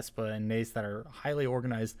like TESPA and NACE that are highly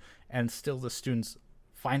organized, and still the students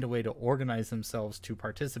find a way to organize themselves to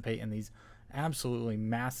participate in these absolutely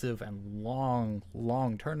massive and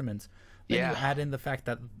long tournaments. Then you Yeah. add in the fact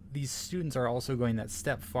that these students are also going that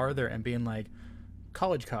step farther and being like,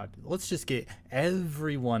 College COD, let's just get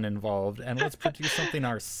everyone involved and let's produce something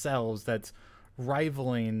ourselves that's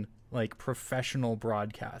rivaling like professional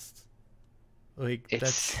broadcasts. Like,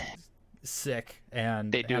 It's that's sick and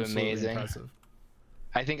they do absolutely amazing. impressive.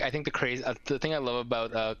 I think the thing I love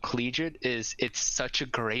about collegiate is it's such a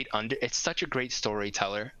great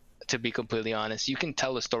storyteller. To be completely honest, you can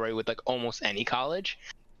tell a story with like almost any college,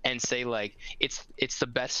 and say like it's the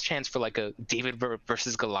best chance for like a David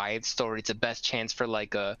versus Goliath story. It's the best chance for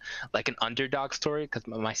like an underdog story. Because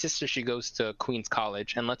my sister, she goes to Queens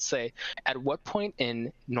College, and let's say at what point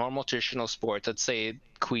in normal traditional sports, let's say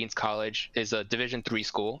Queens College is a Division III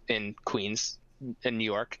school in Queens, in New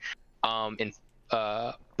York,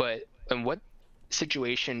 but in what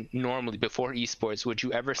situation normally before esports would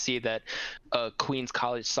you ever see that a Queens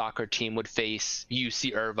College soccer team would face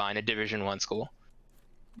UC Irvine, a Division I school?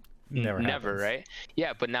 Never Never, happens. right?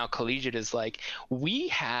 Yeah, but now collegiate is like, we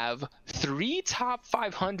have 3 top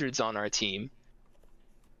 500s on our team.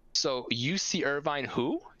 So UC Irvine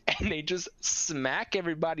who? And they just smack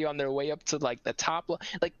everybody on their way up to like the top.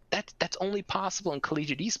 Like that's only possible in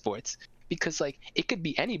collegiate esports, because like it could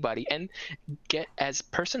be anybody. And get as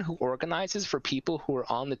person who organizes for people who are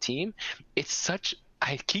on the team, it's such,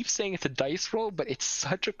 I keep saying it's a dice roll, but it's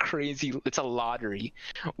a lottery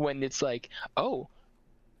when it's like, oh,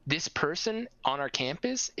 this person on our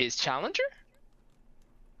campus is Challenger?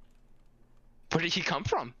 Where did he come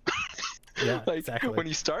from? Yeah, Like exactly. when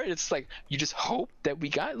you start, it's like you just hope that we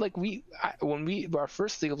got like when we our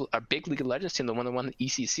first our big League of Legends team, the one that won the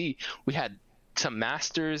ECC, we had some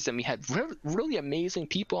masters and we had really amazing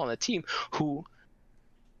people on the team who,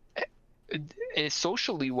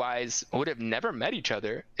 socially wise, would have never met each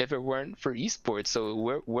other if it weren't for esports. So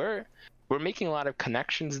we're making a lot of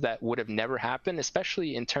connections that would have never happened,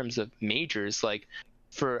 especially in terms of majors. Like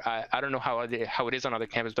for I don't know how it is on other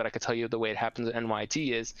campuses, but I could tell you the way it happens at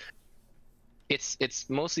NYIT is it's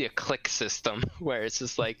mostly a click system where it's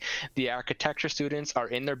just like the architecture students are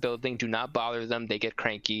in their building, do not bother them, they get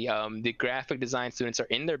cranky. The graphic design students are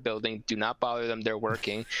in their building, do not bother them, they're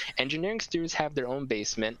working. Engineering students have their own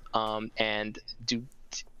basement, and do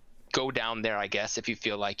go down there, I guess, if you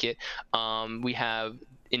feel like it. We have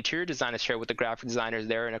interior designers share with the graphic designers,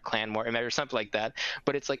 they're in a clan war or something like that.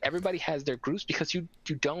 But it's like everybody has their groups, because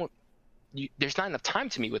there's not enough time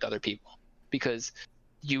to meet with other people, because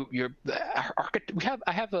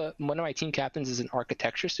I have one of my team captains is an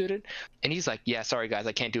architecture student, and he's like, yeah, sorry guys,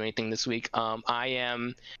 I can't do anything this week. I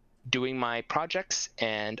am doing my projects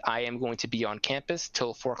and I am going to be on campus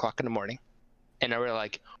till 4 o'clock in the morning. And I were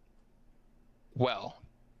like, well,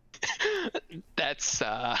 that's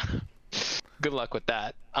good luck with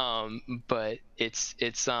that. But it's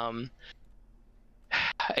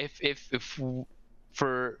if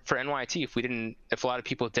for NYIT, if a lot of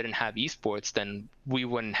people didn't have esports, then we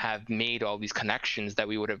wouldn't have made all these connections that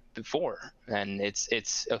we would have before. And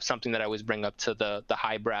it's something that I always bring up to the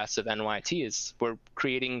high brass of NYIT is we're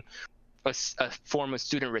creating a form of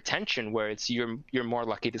student retention where it's you're more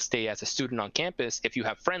lucky to stay as a student on campus if you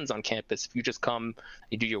have friends on campus. If you just come,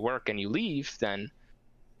 you do your work and you leave, then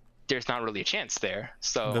there's not really a chance there.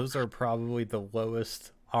 So those are probably the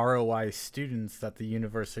lowest ROI students that the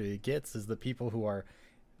university gets, is the people who are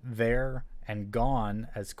there and gone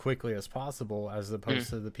as quickly as possible, as opposed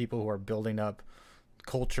to the people who are building up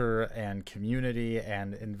culture and community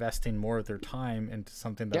and investing more of their time into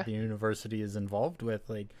something that the university is involved with.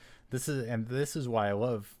 Like this is why I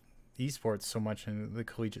love esports so much in the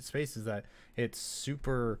collegiate space, is that it's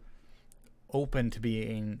super open to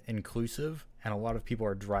being inclusive, and a lot of people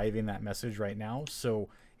are driving that message right now. So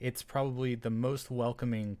it's probably the most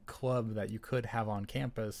welcoming club that you could have on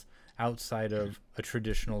campus outside of a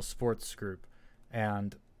traditional sports group.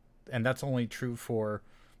 And that's only true for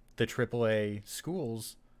the AAA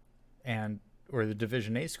schools or the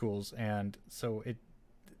Division A schools. And so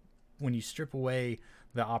when you strip away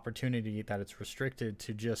the opportunity that it's restricted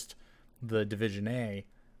to just the Division A,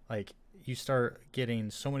 like you start getting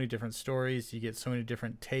so many different stories, you get so many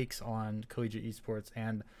different takes on collegiate esports,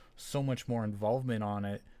 and so much more involvement on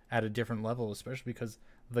it at a different level, especially because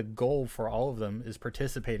the goal for all of them is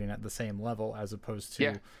participating at the same level, as opposed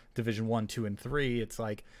to Division 1, 2, and 3. It's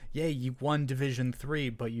like, yeah, you won Division 3,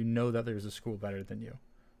 but you know that there's a school better than you.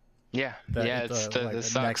 It's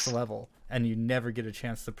the next level, and you never get a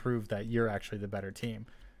chance to prove that you're actually the better team.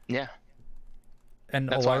 Yeah. And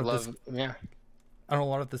a That's why lot I of this, love. Yeah. and a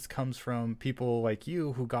lot of this comes from people like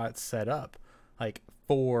you who got set up like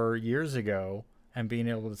 4 years ago, and being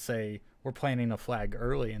able to say we're planting a flag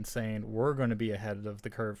early and saying we're going to be ahead of the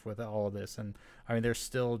curve with all of this. And I mean, there's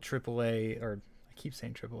still AAA, or I keep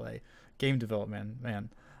saying AAA, game development, man,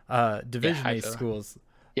 Yeah. Division I A feel. schools.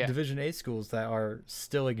 Yeah. Division A schools that are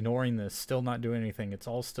still ignoring this, still not doing anything. It's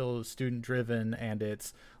all still student driven, and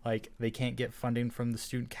it's like they can't get funding from the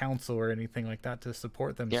student council or anything like that to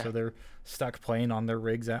support them. Yeah. So they're stuck playing on their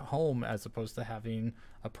rigs at home, as opposed to having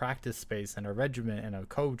a practice space and a regiment and a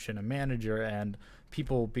coach and a manager and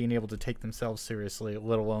people being able to take themselves seriously,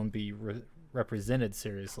 let alone be represented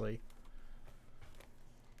seriously.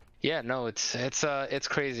 Yeah. No, it's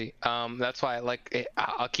crazy. That's why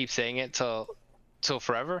I'll keep saying it till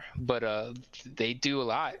forever. But they do a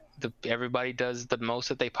lot. Everybody does the most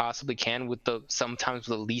that they possibly can with sometimes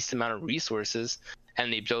the least amount of resources,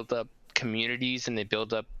 and they build up communities and they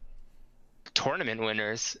build up tournament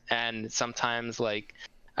winners. And sometimes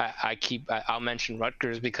I'll mention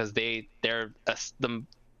Rutgers because they're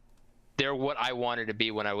what I wanted to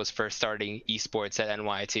be when I was first starting esports at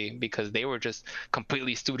NYIT, because they were just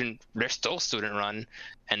completely they're still student run,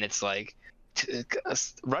 and it's like,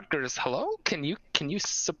 Rutgers, hello, can you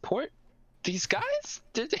support these guys?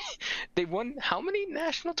 They won how many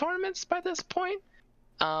national tournaments by this point?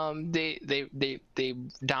 They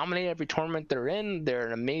dominate every tournament they're in. They're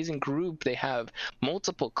an amazing group. They have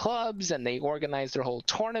multiple clubs and they organize their whole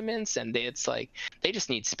tournaments. And it's like they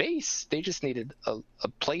just need space. They just needed a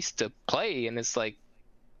place to play, and it's like,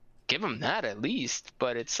 give them that at least.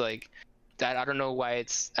 But it's like that. I don't know why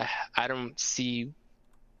I don't see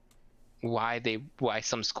why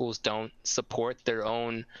some schools don't support their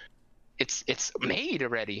own. It's made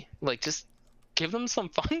already. Like, just give them some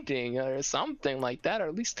funding or something like that, or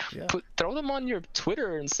at least throw them on your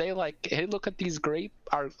Twitter and say like, hey, look at these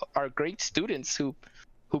our great students who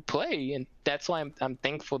play. And that's why I'm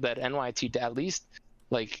thankful that NYT at least,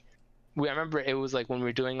 like, I remember it was like when we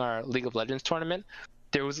were doing our League of Legends tournament,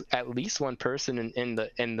 there was at least one person in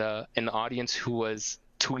the audience who was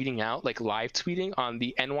tweeting out, like live tweeting on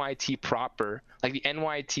the NYT proper, like the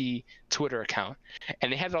NYT Twitter account,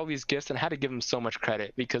 and they had all these gifts, and I had to give them so much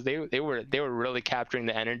credit because they were really capturing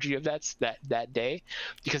the energy of that day,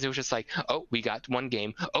 because it was just like, oh, we got one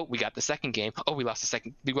game, oh, we got the second game, oh, we lost the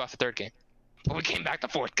third game, but we came back the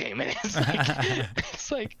fourth game, and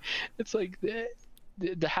it's like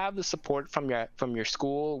to have the support from your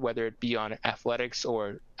school, whether it be on athletics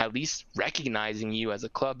or at least recognizing you as a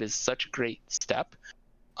club, is such a great step.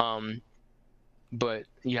 But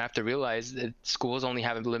you have to realize that schools only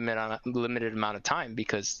have a limited amount of time,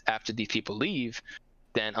 because after these people leave,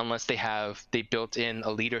 then unless they built in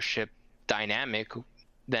a leadership dynamic,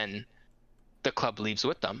 then the club leaves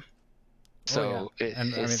with them. So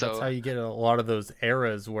that's how you get a lot of those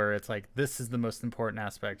eras where it's like, this is the most important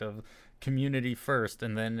aspect of community first,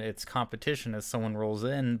 and then it's competition as someone rolls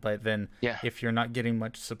in. But then if you're not getting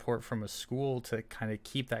much support from a school to kind of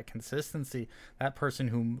keep that consistency, that person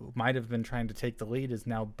who might have been trying to take the lead is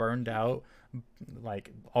now burned out,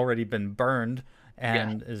 like already been burned,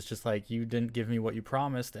 and is just like, you didn't give me what you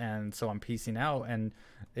promised, and so I'm piecing out. And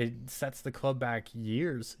it sets the club back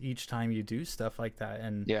years each time you do stuff like that.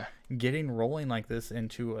 And getting rolling like this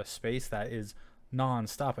into a space that is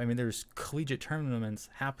non-stop. I mean, there's collegiate tournaments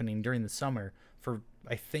happening during the summer for,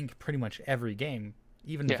 I think, pretty much every game,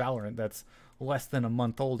 even Valorant, that's less than a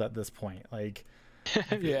month old at this point. Like,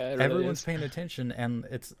 everyone's paying attention, and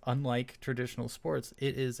it's unlike traditional sports.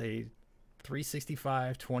 It is a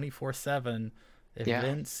 365 24/7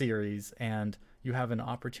 event series, and you have an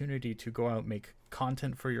opportunity to go out and make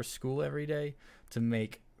content for your school every day, to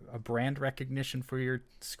make a brand recognition for your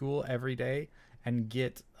school every day, and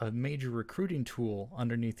get a major recruiting tool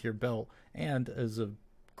underneath your belt, and as a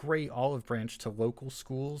great olive branch to local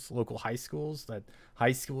schools, local high schools. That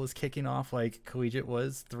high school is kicking off like collegiate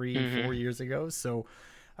was 3-4 years ago. So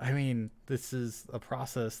I mean, this is a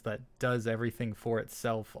process that does everything for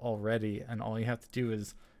itself already, and all you have to do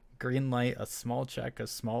is greenlight a small check, a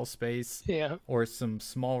small space, or some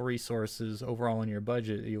small resources overall in your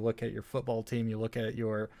budget. You look at your football team, you look at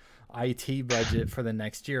your IT budget for the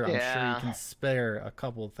next year. I'm sure you can spare a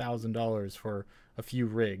couple $1,000s for a few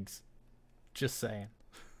rigs. Just saying.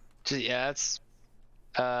 Yeah,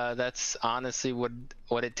 that's honestly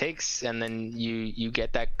what it takes, and then you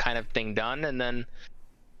get that kind of thing done, and then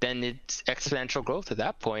it's exponential growth at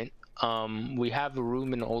that point. We have a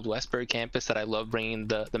room in Old Westbury campus that I love bringing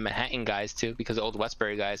the Manhattan guys to, because the Old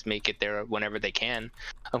Westbury guys make it there whenever they can.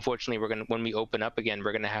 Unfortunately, when we open up again,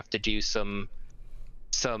 we're gonna have to do some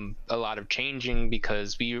a lot of changing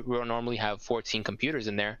because we will normally have 14 computers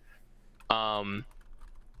in there.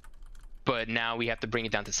 But now we have to bring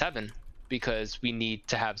it down to 7 because we need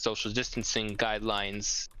to have social distancing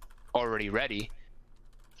guidelines already ready.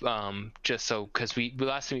 Just so, because we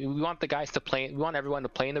want the guys to play, we want everyone to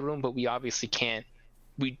play in the room, but we obviously can't.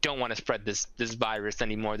 We don't want to spread this virus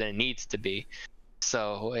any more than it needs to be.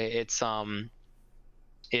 So it's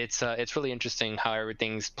really interesting how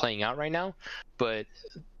everything's playing out right now. But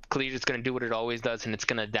Collegiate's going to do what it always does, and it's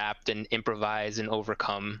going to adapt and improvise and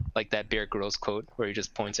overcome, like that Bear Grylls quote where he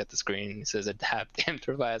just points at the screen and he says, "Adapt,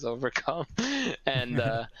 improvise, overcome." And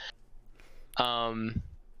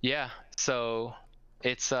yeah, so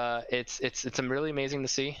it's really amazing to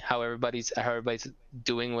see how everybody's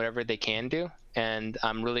doing whatever they can do, and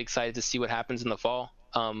I'm really excited to see what happens in the fall.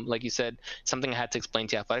 Like you said, something I had to explain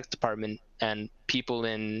to the athletics department and people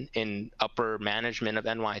in upper management of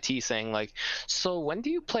NYIT saying like, so when do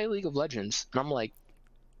you play League of Legends? And I'm like,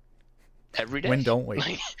 every day. When don't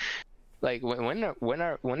we? Like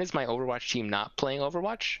when is my Overwatch team not playing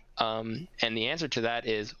Overwatch? And the answer to that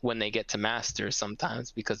is when they get to Masters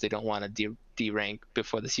sometimes, because they don't want to de-rank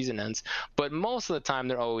before the season ends. But most of the time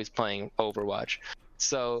they're always playing Overwatch.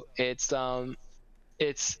 So it's a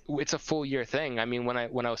full year thing. I mean,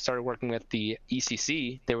 when I started working with the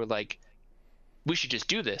ECC, they were like, we should just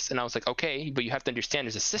do this. And I was like, okay, but you have to understand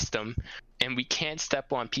there's a system and we can't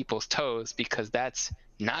step on people's toes because that's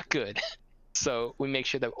not good. So we make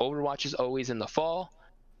sure that Overwatch is always in the fall,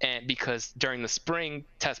 and because during the spring,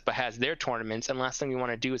 TESPA has their tournaments, and last thing we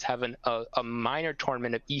want to do is have a minor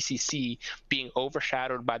tournament of ECC being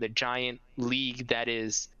overshadowed by the giant league that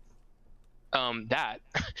is that.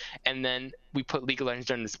 And then we put League of Legends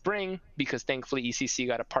during the spring because thankfully ECC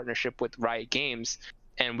got a partnership with Riot Games,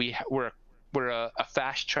 and we're a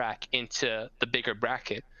fast track into the bigger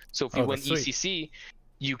bracket. So if you win ECC,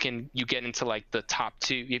 you get into like the top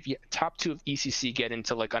 2. If you top 2 of ECC get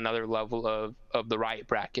into like another level of the Riot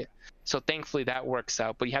bracket. So thankfully that works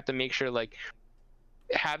out, but you have to make sure like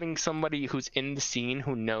having somebody who's in the scene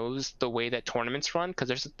who knows the way that tournaments run,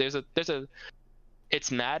 because there's a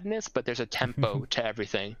it's madness, but there's a tempo to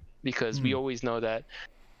everything, because we always know that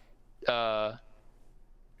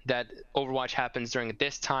that Overwatch happens during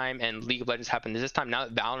this time and League of Legends happens this time. Now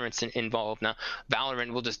that Valorant's involved, now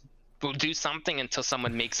Valorant will do something until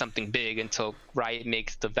someone makes something big, until Riot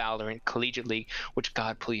makes the Valorant Collegiate League, which,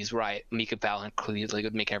 God, please, Riot, make a Valorant Collegiate League.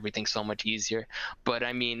 Would make everything so much easier. But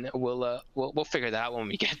I mean, we'll figure that out when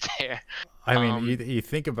we get there. I mean, you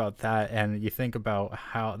think about that, and you think about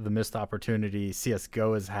how the missed opportunity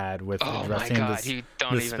CS:GO has had with addressing this. You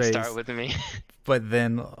don't even space. Start with me. But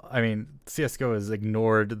then, I mean, CS:GO has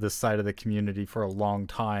ignored the side of the community for a long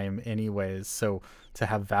time anyways. So to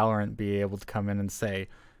have Valorant be able to come in and say,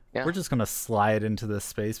 we're just going to slide into this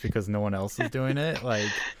space because no one else is doing it. Like,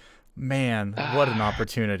 man, what an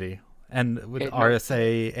opportunity. And with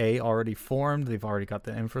RSAA already formed, they've already got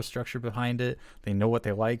the infrastructure behind it. They know what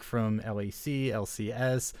they like from LEC,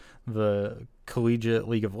 LCS, the Collegiate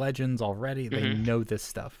League of Legends already. They know this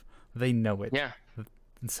stuff. They know it. Yeah.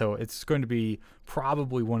 And so it's going to be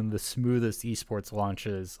probably one of the smoothest esports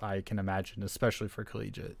launches I can imagine, especially for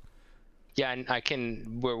Collegiate. Yeah,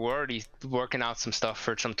 and we're already working out some stuff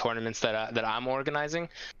for some tournaments that I'm organizing.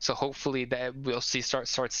 So hopefully that we'll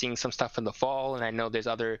start seeing some stuff in the fall. And I know there's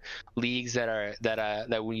other leagues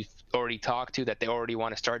that we've already talked to that they already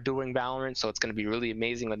want to start doing Valorant. So it's going to be really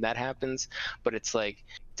amazing when that happens. But it's like,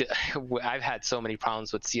 I've had so many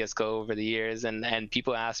problems with CS:GO over the years, and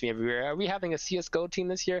people ask me everywhere, are we having a CS:GO team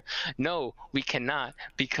this year? No, we cannot,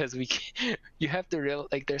 because you have to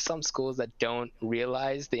there's some schools that don't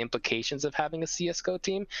realize the implications of having a CS:GO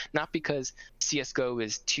team, not because CS:GO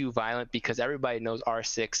is too violent, because everybody knows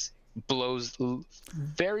R6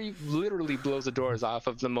 literally blows the doors off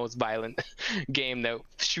of the most violent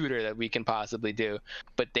shooter that we can possibly do,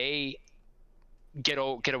 but they get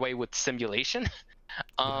away with simulation.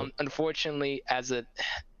 Unfortunately, I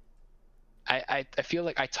feel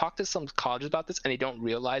like I talked to some colleges about this, and they don't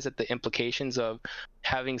realize that the implications of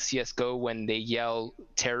having CS:GO when they yell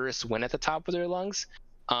 "terrorists win" at the top of their lungs.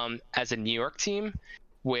 As a New York team,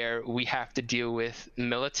 where we have to deal with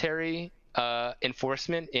military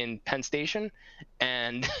enforcement in Penn Station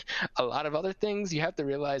and a lot of other things, you have to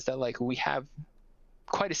realize that like we have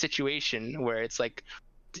quite a situation where it's like,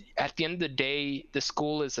 at the end of the day, the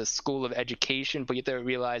school is a school of education, but you have to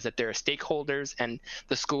realize that there are stakeholders, and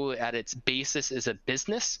the school at its basis is a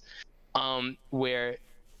business, where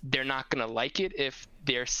they're not going to like it if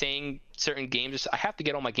they're saying certain games. I have to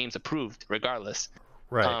get all my games approved regardless.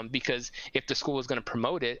 Right. Because if the school is going to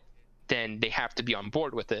promote it, then they have to be on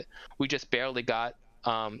board with it. We just barely got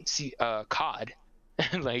COD.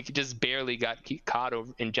 Like just barely got caught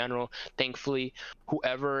over in general. Thankfully,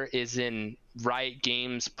 whoever is in Riot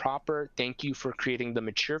Games proper, thank you for creating the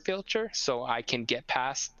mature filter so I can get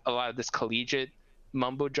past a lot of this collegiate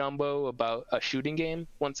mumbo jumbo about a shooting game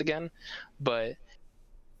once again. But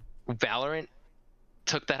Valorant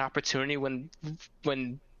took that opportunity when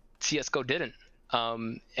CS:GO didn't,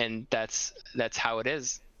 and that's how it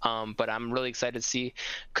is. But I'm really excited to see,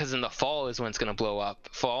 because in the fall is when it's gonna blow up.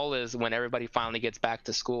 Fall is when everybody finally gets back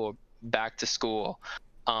to school,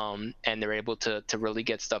 and they're able to really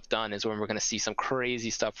get stuff done. Is when we're gonna see some crazy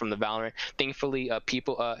stuff from the Valorant. Thankfully,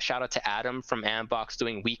 shout out to Adam from Ambox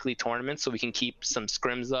doing weekly tournaments, so we can keep some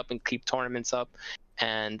scrims up and keep tournaments up.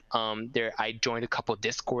 And I joined a couple of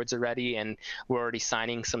Discords already, and we're already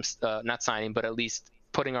signing some, not signing, but at least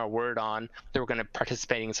putting our word on that we're going to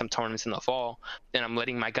participate in some tournaments in the fall. And I'm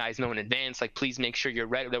letting my guys know in advance, like, please make sure you're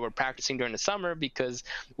ready, that we're practicing during the summer, because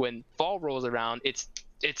when fall rolls around,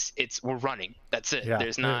 we're running. That's it. Yeah,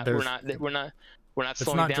 We're not it's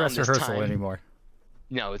slowing not down dress this rehearsal time anymore.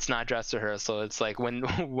 No, it's not dress rehearsal. It's like when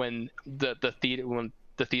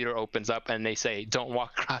the theater opens up and they say don't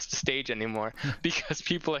walk across the stage anymore because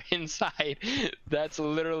people are inside. That's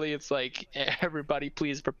literally, it's like, everybody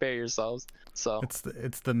please prepare yourselves. So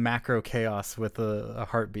It's the macro chaos with a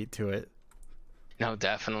heartbeat to it. no,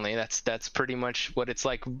 definitely, that's pretty much what it's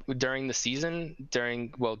like during the season,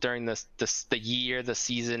 during the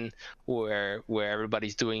season where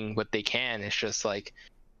everybody's doing what they can. It's just like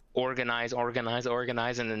organize,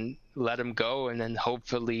 and then let them go, and then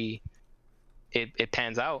hopefully it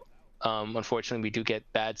pans out. Unfortunately, we do get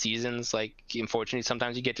bad seasons. Like, unfortunately,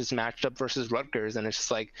 sometimes you get just matched up versus Rutgers, and it's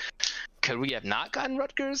just like, could we have not gotten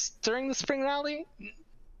Rutgers during the spring rally?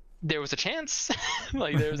 There was a chance.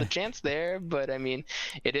 Like, there was a chance there, but I mean,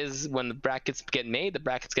 it is, when the brackets get made,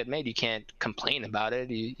 You can't complain about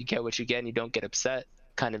it. You get what you get, and you don't get upset,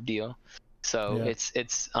 kind of deal. So Yeah.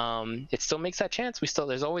 it still makes that chance.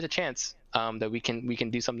 There's always a chance that we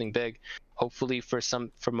can do something big. Hopefully for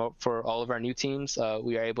all of our new teams,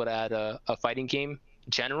 we are able to add a fighting game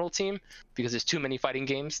general team, because there's too many fighting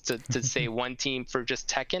games to say one team for just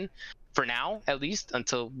Tekken for now, at least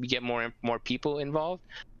until we get more people involved.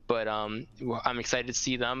 But I'm excited to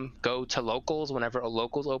see them go to locals whenever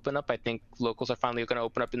locals open up. I think locals are finally going to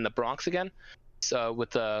open up in the Bronx again, so with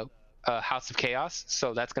the House of Chaos.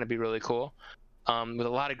 So that's going to be really cool. With a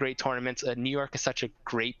lot of great tournaments. New York is such a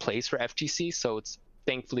great place for FGC, so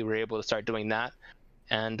thankfully we're able to start doing that,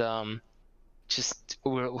 and just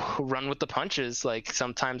we'll run with the punches. Like,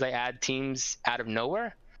 sometimes I add teams out of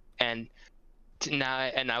nowhere, and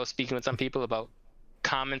I was speaking with some people about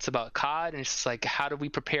comments about COD, and it's just like, how do we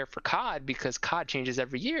prepare for COD, because COD changes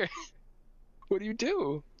every year. What do you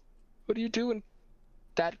do when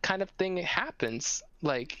that kind of thing happens?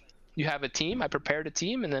 Like, you have a team, I prepared a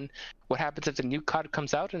team, and then what happens if the new COD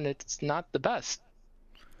comes out and it's not the best?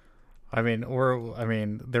 I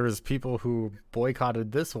mean, there was people who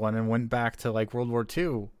boycotted this one and went back to like World War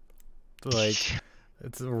II. Like,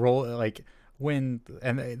 it's a role, like, and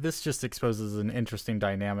this just exposes an interesting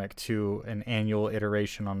dynamic to an annual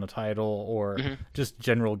iteration on the title, or just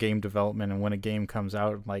general game development. And when a game comes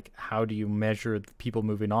out, like, how do you measure the people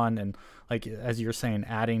moving on? And like, as you're saying,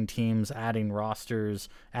 adding teams, adding rosters,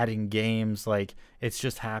 adding games, like, it's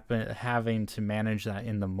just having to manage that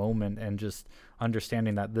in the moment, and just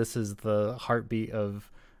understanding that this is the heartbeat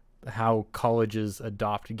of how colleges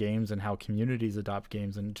adopt games and how communities adopt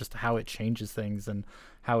games, and just how it changes things, and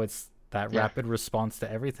how it's that rapid response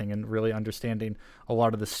to everything, and really understanding a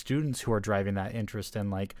lot of the students who are driving that interest.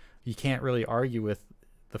 And like, you can't really argue with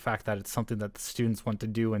the fact that it's something that the students want to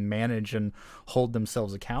do and manage and hold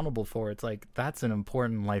themselves accountable for. It's like, that's an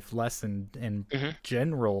important life lesson in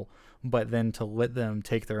general, but then to let them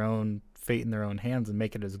take their own fate in their own hands and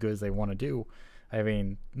make it as good as they want to do. I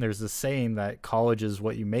mean, there's this saying that college is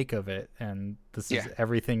what you make of it, and this is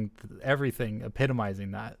everything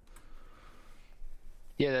epitomizing that.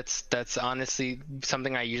 Yeah, that's honestly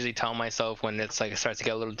something I usually tell myself when it's like it starts to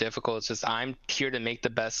get a little difficult. It's just, I'm here to make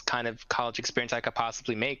the best kind of college experience I could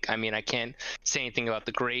possibly make. I mean, I can't say anything about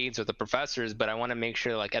the grades or the professors, but I want to make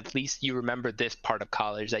sure, like, at least you remember this part of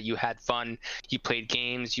college, that you had fun, you played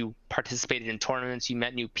games, you participated in tournaments, you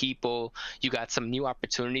met new people, you got some new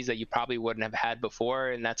opportunities that you probably wouldn't have had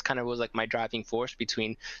before. And that's kind of was like my driving force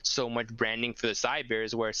between so much branding for the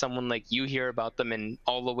CyBears, where someone like you hear about them and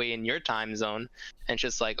all the way in your time zone, and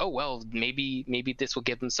just like, oh well, maybe this will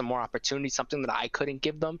give them some more opportunity, something that I couldn't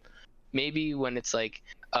give them. Maybe when it's like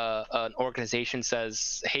an organization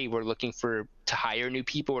says, hey, we're looking to hire new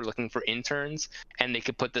people, we're looking for interns, and they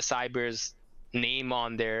could put the CyBears name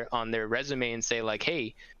on their resume and say like,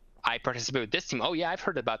 hey, I participate with this team. Oh yeah, I've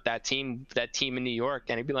heard about that team in New York.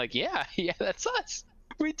 And he'd be like, yeah, yeah, that's us.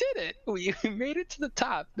 We did it. We made it to the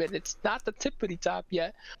top, and it's not the tippity top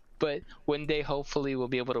yet. But one day, hopefully, we'll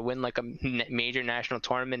be able to win like a major national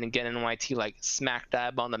tournament and get NYT like smack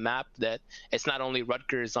dab on the map. That it's not only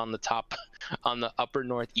Rutgers on the top, on the upper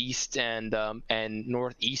northeast and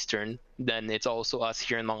northeastern. Then it's also us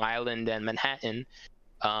here in Long Island and Manhattan,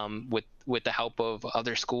 with the help of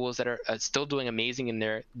other schools that are still doing amazing in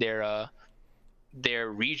their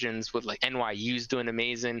regions, with like NYU's doing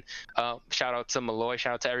amazing. Shout out to Malloy,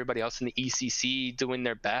 shout out to everybody else in the ECC doing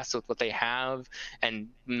their best with what they have and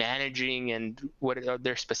managing, and what are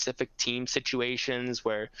their specific team situations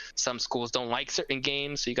where some schools don't like certain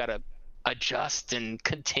games, so you got to adjust and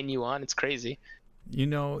continue on. It's crazy. You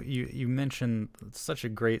know, you mentioned such a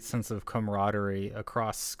great sense of camaraderie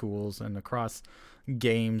across schools and across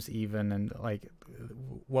games even, and like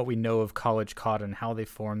what we know of college COD and how they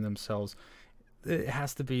form themselves. It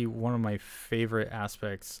has to be one of my favorite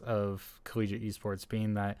aspects of collegiate esports,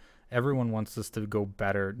 being that everyone wants us to go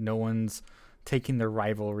better. No one's taking their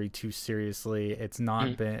rivalry too seriously. It's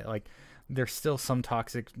not been like, there's still some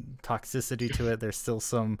toxicity to it. There's still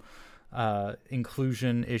some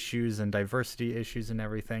inclusion issues and diversity issues and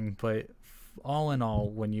everything. But all in all,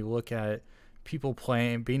 when you look at people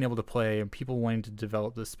playing, being able to play, and people wanting to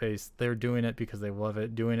develop this space, they're doing it because they love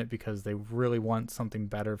it, doing it because they really want something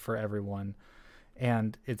better for everyone.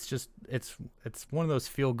 And it's one of those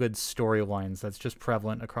feel-good storylines that's just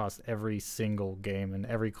prevalent across every single game and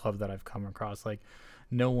every club that I've come across. Like,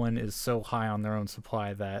 no one is so high on their own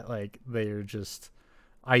supply that like they're just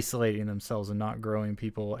isolating themselves and not growing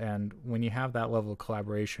people. And when you have that level of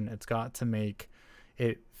collaboration, it's got to make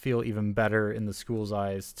it feel even better in the school's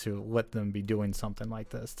eyes to let them be doing something like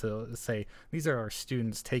this, to say these are our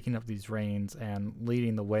students taking up these reins and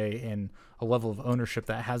leading the way in a level of ownership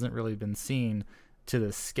that hasn't really been seen to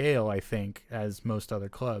the scale, I think, as most other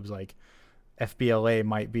clubs. Like FBLA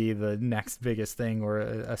might be the next biggest thing, or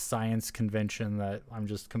a science convention that I'm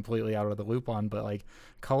just completely out of the loop on, but like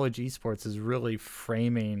college esports is really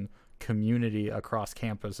framing community across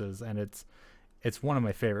campuses, and it's one of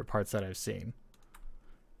my favorite parts that I've seen.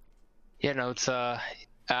 Yeah, no, it's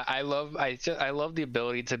I love the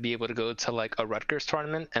ability to be able to go to like a Rutgers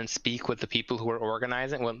tournament and speak with the people who are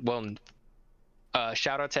organizing.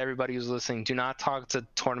 Shout out to everybody who's listening. Do not talk to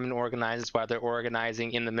tournament organizers while they're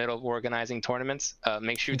organizing, in the middle of organizing tournaments.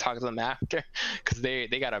 Make sure you talk to them after, because they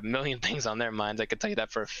got a million things on their minds. I can tell you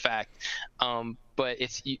that for a fact. But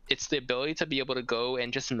it's the ability to be able to go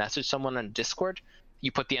and just message someone on Discord.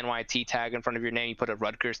 You put the NYT tag in front of your name, you put a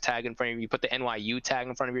Rutgers tag in front of you put the NYU tag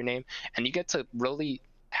in front of your name, and you get to really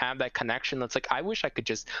have that connection. That's like, I wish I could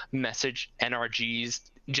just message NRG's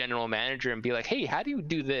general manager and be like, hey, how do you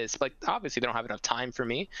do this? Like, obviously they don't have enough time for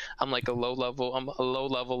me. I'm a low level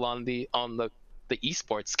on the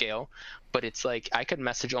esports scale, but it's like I could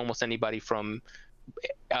message almost anybody from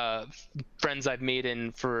friends I've made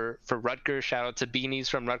in for Rutgers. Shout out to Beanies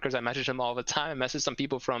from Rutgers. I message them all the time. I message some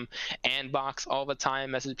people from Andbox all the time. I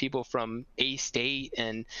message people from A State,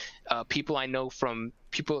 and people I know from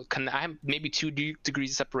I have maybe 2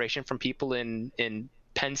 degrees of separation from people in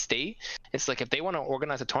Penn State. It's like, if they want to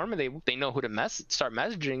organize a tournament, they know who to start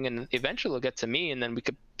messaging, and eventually it'll get to me, and then we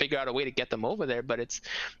could figure out a way to get them over there. But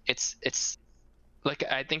it's like,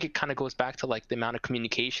 I think it kind of goes back to like the amount of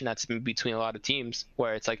communication that's been between a lot of teams,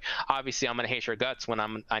 where it's like, obviously I'm gonna hate your guts when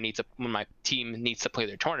when my team needs to play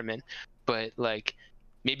their tournament, but like,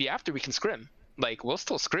 maybe after we can scrim, like we'll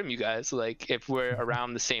still scrim you guys, like if we're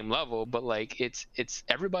around the same level. But like, it's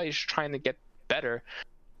everybody's trying to get better,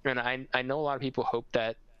 and I know a lot of people hope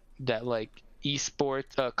that like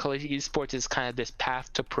esports, college esports is kind of this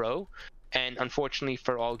path to pro, and unfortunately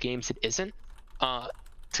for all games it isn't.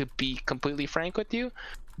 To be completely frank with you,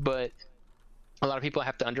 but a lot of people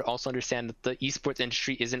have to also understand that the esports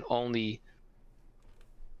industry isn't only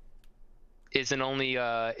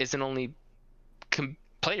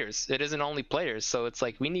players. It isn't only players. So it's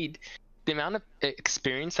like, we need the amount of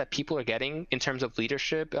experience that people are getting in terms of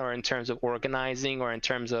leadership, or in terms of organizing, or in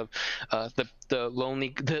terms of the lonely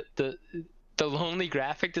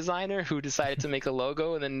graphic designer who decided to make a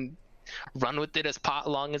logo and then run with it as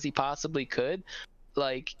long as he possibly could.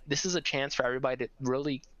 Like, this is a chance for everybody to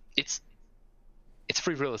really, it's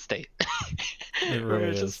free real estate. It really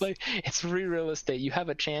It's is. just like, it's free real estate. You have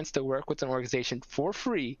a chance to work with an organization for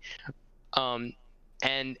free, and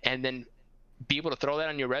then be able to throw that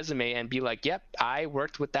on your resume and be like, yep, I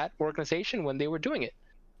worked with that organization when they were doing it.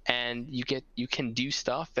 And you can do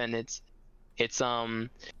stuff, and it's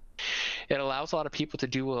it allows a lot of people to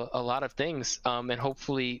do a lot of things, and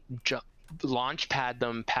hopefully launch pad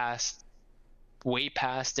them way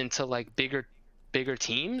past into like bigger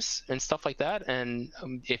teams and stuff like that. And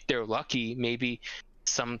if they're lucky, maybe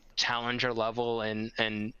some challenger level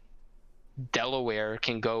and Delaware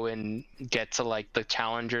can go and get to like the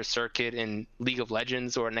challenger circuit in League of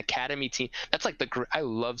Legends or an academy team. That's like I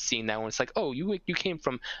love seeing that when it's like, oh, you came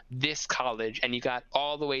from this college and you got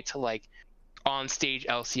all the way to like on stage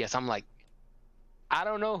LCS. I'm like, I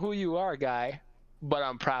don't know who you are, guy, but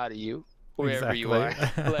I'm proud of you wherever you are.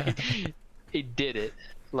 Like, it did it.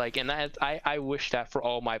 Like, and I wish that for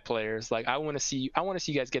all my players. Like, I want to see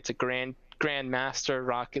you guys get to Grandmaster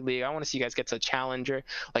Rocket League. I want to see you guys get to Challenger.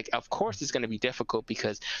 Like, of course it's going to be difficult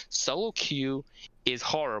because solo queue is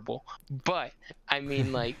horrible. But I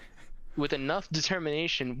mean, like, with enough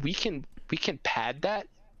determination, we can pad that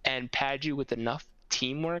and pad you with enough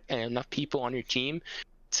teamwork and enough people on your team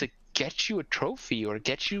to get you a trophy or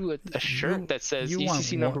get you a shirt that says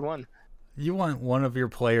ECC #1. You want one of your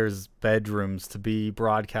players' bedrooms to be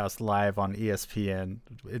broadcast live on ESPN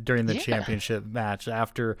during the championship match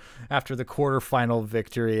after the quarterfinal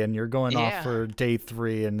victory, and you're going off for day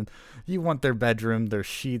 3, and you want their bedroom, their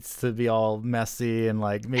sheets to be all messy and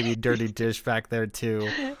like maybe dirty dish back there too.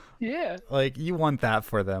 Yeah. Like, you want that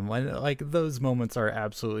for them. Like, those moments are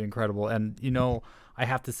absolutely incredible. And, you know, I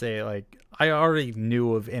have to say, like, I already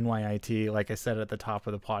knew of NYIT, like I said at the top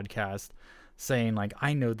of the podcast, saying like,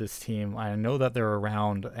 I know this team, I know that they're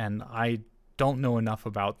around, and I don't know enough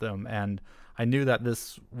about them, and I knew that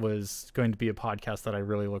this was going to be a podcast that I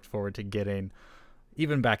really looked forward to getting,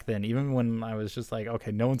 even back then, even when I was just like,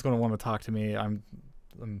 okay, no one's going to want to talk to me, I'm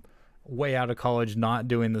way out of college, not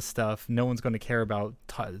doing this stuff, no one's going to care about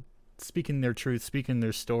speaking their truth, speaking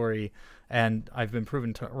their story, and I've been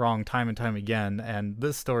proven wrong time and time again. And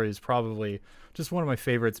this story is probably just one of my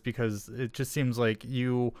favorites because it just seems like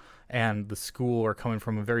you and the school are coming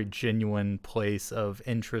from a very genuine place of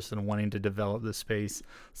interest and wanting to develop this space.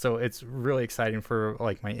 So it's really exciting for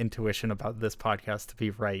like my intuition about this podcast to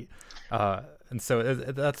be right. And so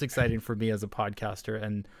that's exciting for me as a podcaster,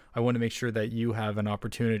 and I want to make sure that you have an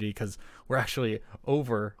opportunity because we're actually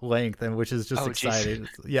over length, and which is just exciting.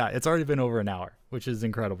 Yeah, it's already been over an hour, which is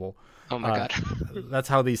incredible. Oh my God. That's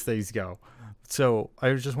how these things go. So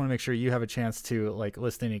I just want to make sure you have a chance to like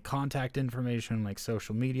list any contact information, like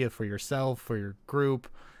social media for yourself, for your group,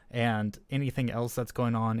 and anything else that's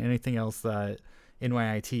going on, anything else that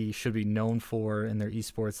NYIT should be known for in their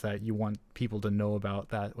esports that you want people to know about.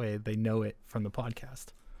 That way they know it from the podcast.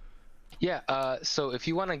 Yeah, so if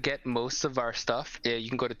you want to get most of our stuff, you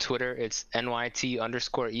can go to Twitter. It's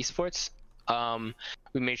NYT_esports.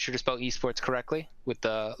 We made sure to spell esports correctly with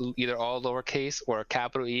either all lowercase or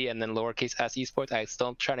capital E and then lowercase s esports. I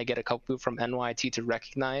still trying to get a couple people from NYT to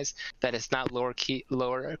recognize that it's not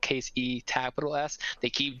lowercase e capital S. They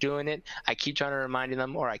keep doing it. I keep trying to remind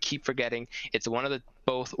them, or I keep forgetting. It's one of the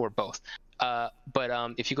both or both.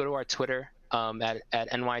 But if you go to our Twitter, at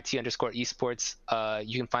NYT_esports,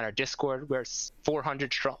 you can find our Discord. We're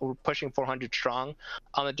 400 strong. We're pushing 400 strong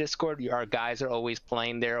on the Discord. Our guys are always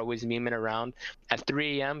playing there, always memeing around. At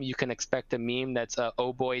 3 a.m., you can expect a meme that's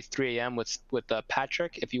 "Oh boys 3 a.m." with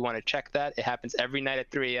Patrick. If you want to check that, it happens every night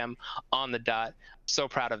at 3 a.m. on the dot. So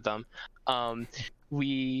proud of them.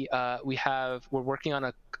 We're working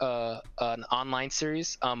on an online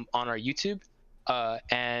series on our YouTube.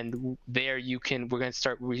 And there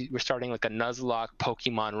we're starting like a Nuzlocke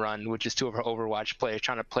Pokemon run, which is 2 of our Overwatch players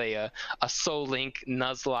trying to play a Soul Link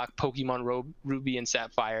Nuzlocke Pokemon Ruby and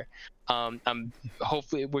Sapphire.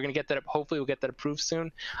 Hopefully we're gonna get that. Hopefully we'll get that approved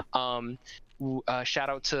soon. Shout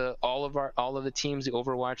out to all of the teams, the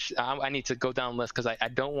Overwatch. I need to go down the list because I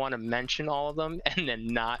don't want to mention all of them and then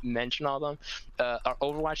not mention all of them. Our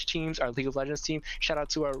Overwatch teams, our League of Legends team. Shout out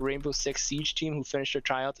to our Rainbow Six Siege team who finished their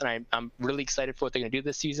tryouts, and I'm really excited for what they're gonna do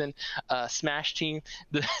this season. Smash team,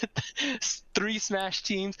 the 3 Smash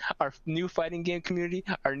teams, our new fighting game community,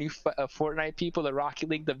 our new Fortnite people, the Rocket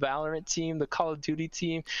League, the Valorant team, the Call of Duty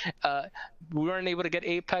team. We weren't able to get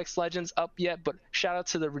Apex Legends up yet, but shout out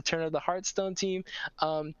to the Return of the Hearthstone team.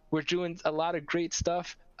 We're doing a lot of great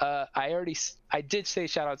stuff. I did say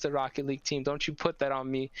shout out to the Rocket League team. Don't you put that on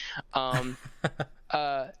me.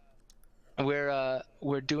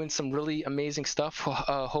 We're doing some really amazing stuff.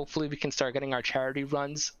 Hopefully we can start getting our charity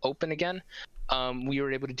runs open again. We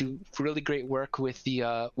were able to do really great work with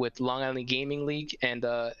Long Island Gaming League,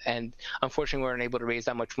 and unfortunately we weren't able to raise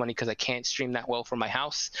that much money because I can't stream that well from my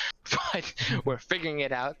house, but we're figuring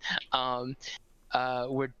it out.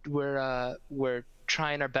 We're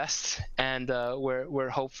trying our best, and we're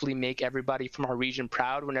hopefully make everybody from our region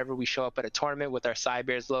proud whenever we show up at a tournament with our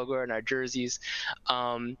CyBears logo and our jerseys.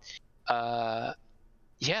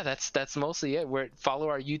 Yeah, that's mostly it. Follow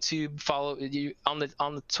our YouTube, follow you on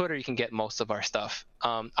the Twitter. You can get most of our stuff.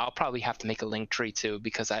 I'll probably have to make a link tree too,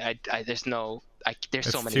 because there's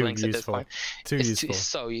so many links at this point.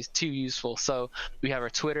 It's too useful. So we have our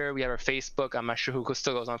Twitter, we have our Facebook. I'm not sure who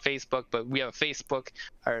still goes on Facebook, but we have a Facebook,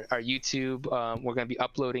 our YouTube. We're going to be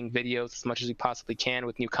uploading videos as much as we possibly can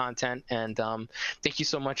with new content. And thank you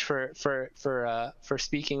so much for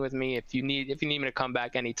speaking with me. If you need me to come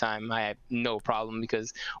back anytime, I have no problem,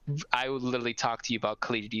 because I would literally talk to you about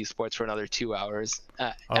collegiate esports for another 2 hours.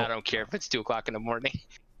 I don't care if it's 2:00 in the morning.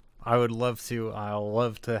 I would love to. I'll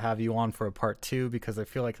love to have you on for a part 2, because I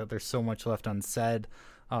feel like that there's so much left unsaid.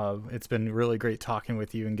 It's been really great talking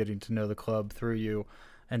with you and getting to know the club through you.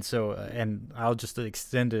 And so, and I'll just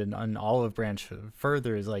extend it on Olive Branch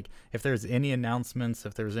further, is like, if there's any announcements,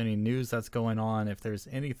 if there's any news that's going on, if there's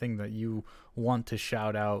anything that you want to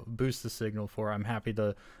shout out, boost the signal for, I'm happy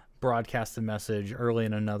to broadcast a message early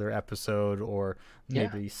in another episode, or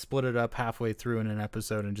maybe split it up halfway through in an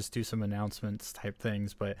episode and just do some announcements type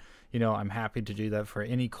things. But I'm happy to do that for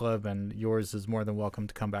any club, and yours is more than welcome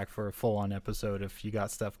to come back for a full-on episode if you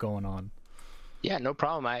got stuff going on. Yeah, no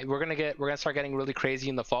problem. We're gonna start getting really crazy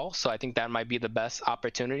in the fall, so I think that might be the best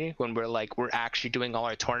opportunity, when we're actually doing all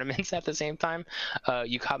our tournaments at the same time.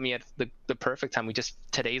 You caught me at the perfect time.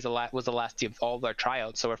 Today's was the last day of all of our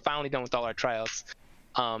tryouts, so we're finally done with all our tryouts.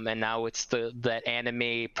 And now it's that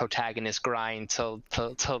anime protagonist grind till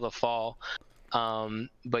the fall.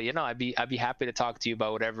 But I'd be happy to talk to you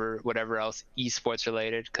about whatever else esports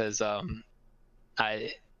related, because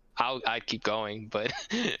I'd keep going, but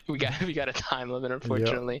we got a time limit,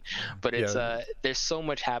 unfortunately. Yep. But it's there's so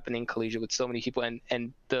much happening collegiate with so many people,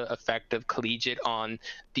 and the effect of collegiate on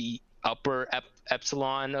the upper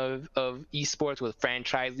epsilon of esports with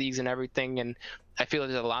franchise leagues and everything. And I feel like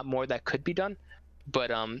there's a lot more that could be done,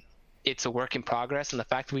 but it's a work in progress, and the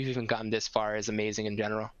fact that we've even gotten this far is amazing in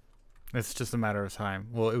general. It's just a matter of time.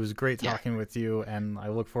 Well, it was great talking with you, and I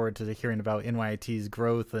look forward to hearing about NYIT's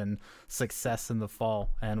growth and success in the fall,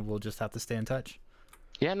 and we'll just have to stay in touch.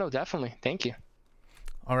 Yeah, no, definitely. Thank you.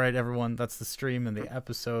 All right, everyone, that's the stream and the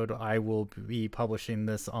episode. I will be publishing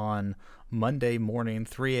this on Monday morning,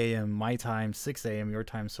 3 a.m. my time, 6 a.m. your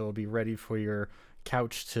time, so it'll be ready for your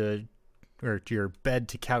your bed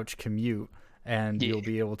to couch commute, and you'll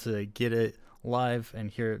be able to get it live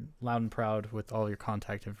and hear it loud and proud with all your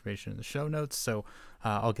contact information in the show notes. So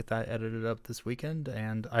I'll get that edited up this weekend.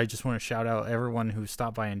 And I just want to shout out everyone who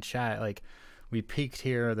stopped by and chat. Like, we peaked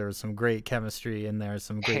here, there was some great chemistry in there,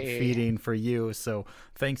 some great feeding for you. So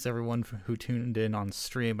thanks everyone who tuned in on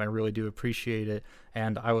stream. I really do appreciate it,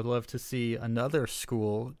 and I would love to see another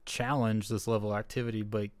school challenge this level of activity,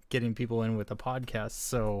 but getting people in with a podcast.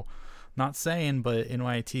 So not saying, but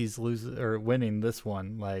NYIT's winning this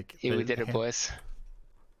one. Like, we did it, boys.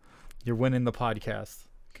 You're winning the podcast.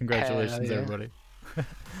 Congratulations, everybody.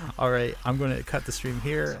 All right, I'm going to cut the stream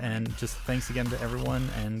here, and just thanks again to everyone,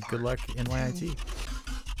 and good luck, NYIT.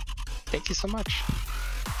 Thank you so much.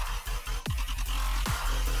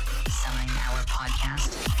 Selling our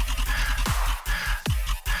podcast.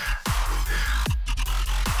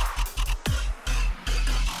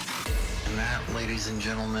 And that, ladies and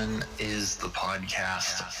gentlemen, is the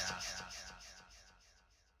podcast.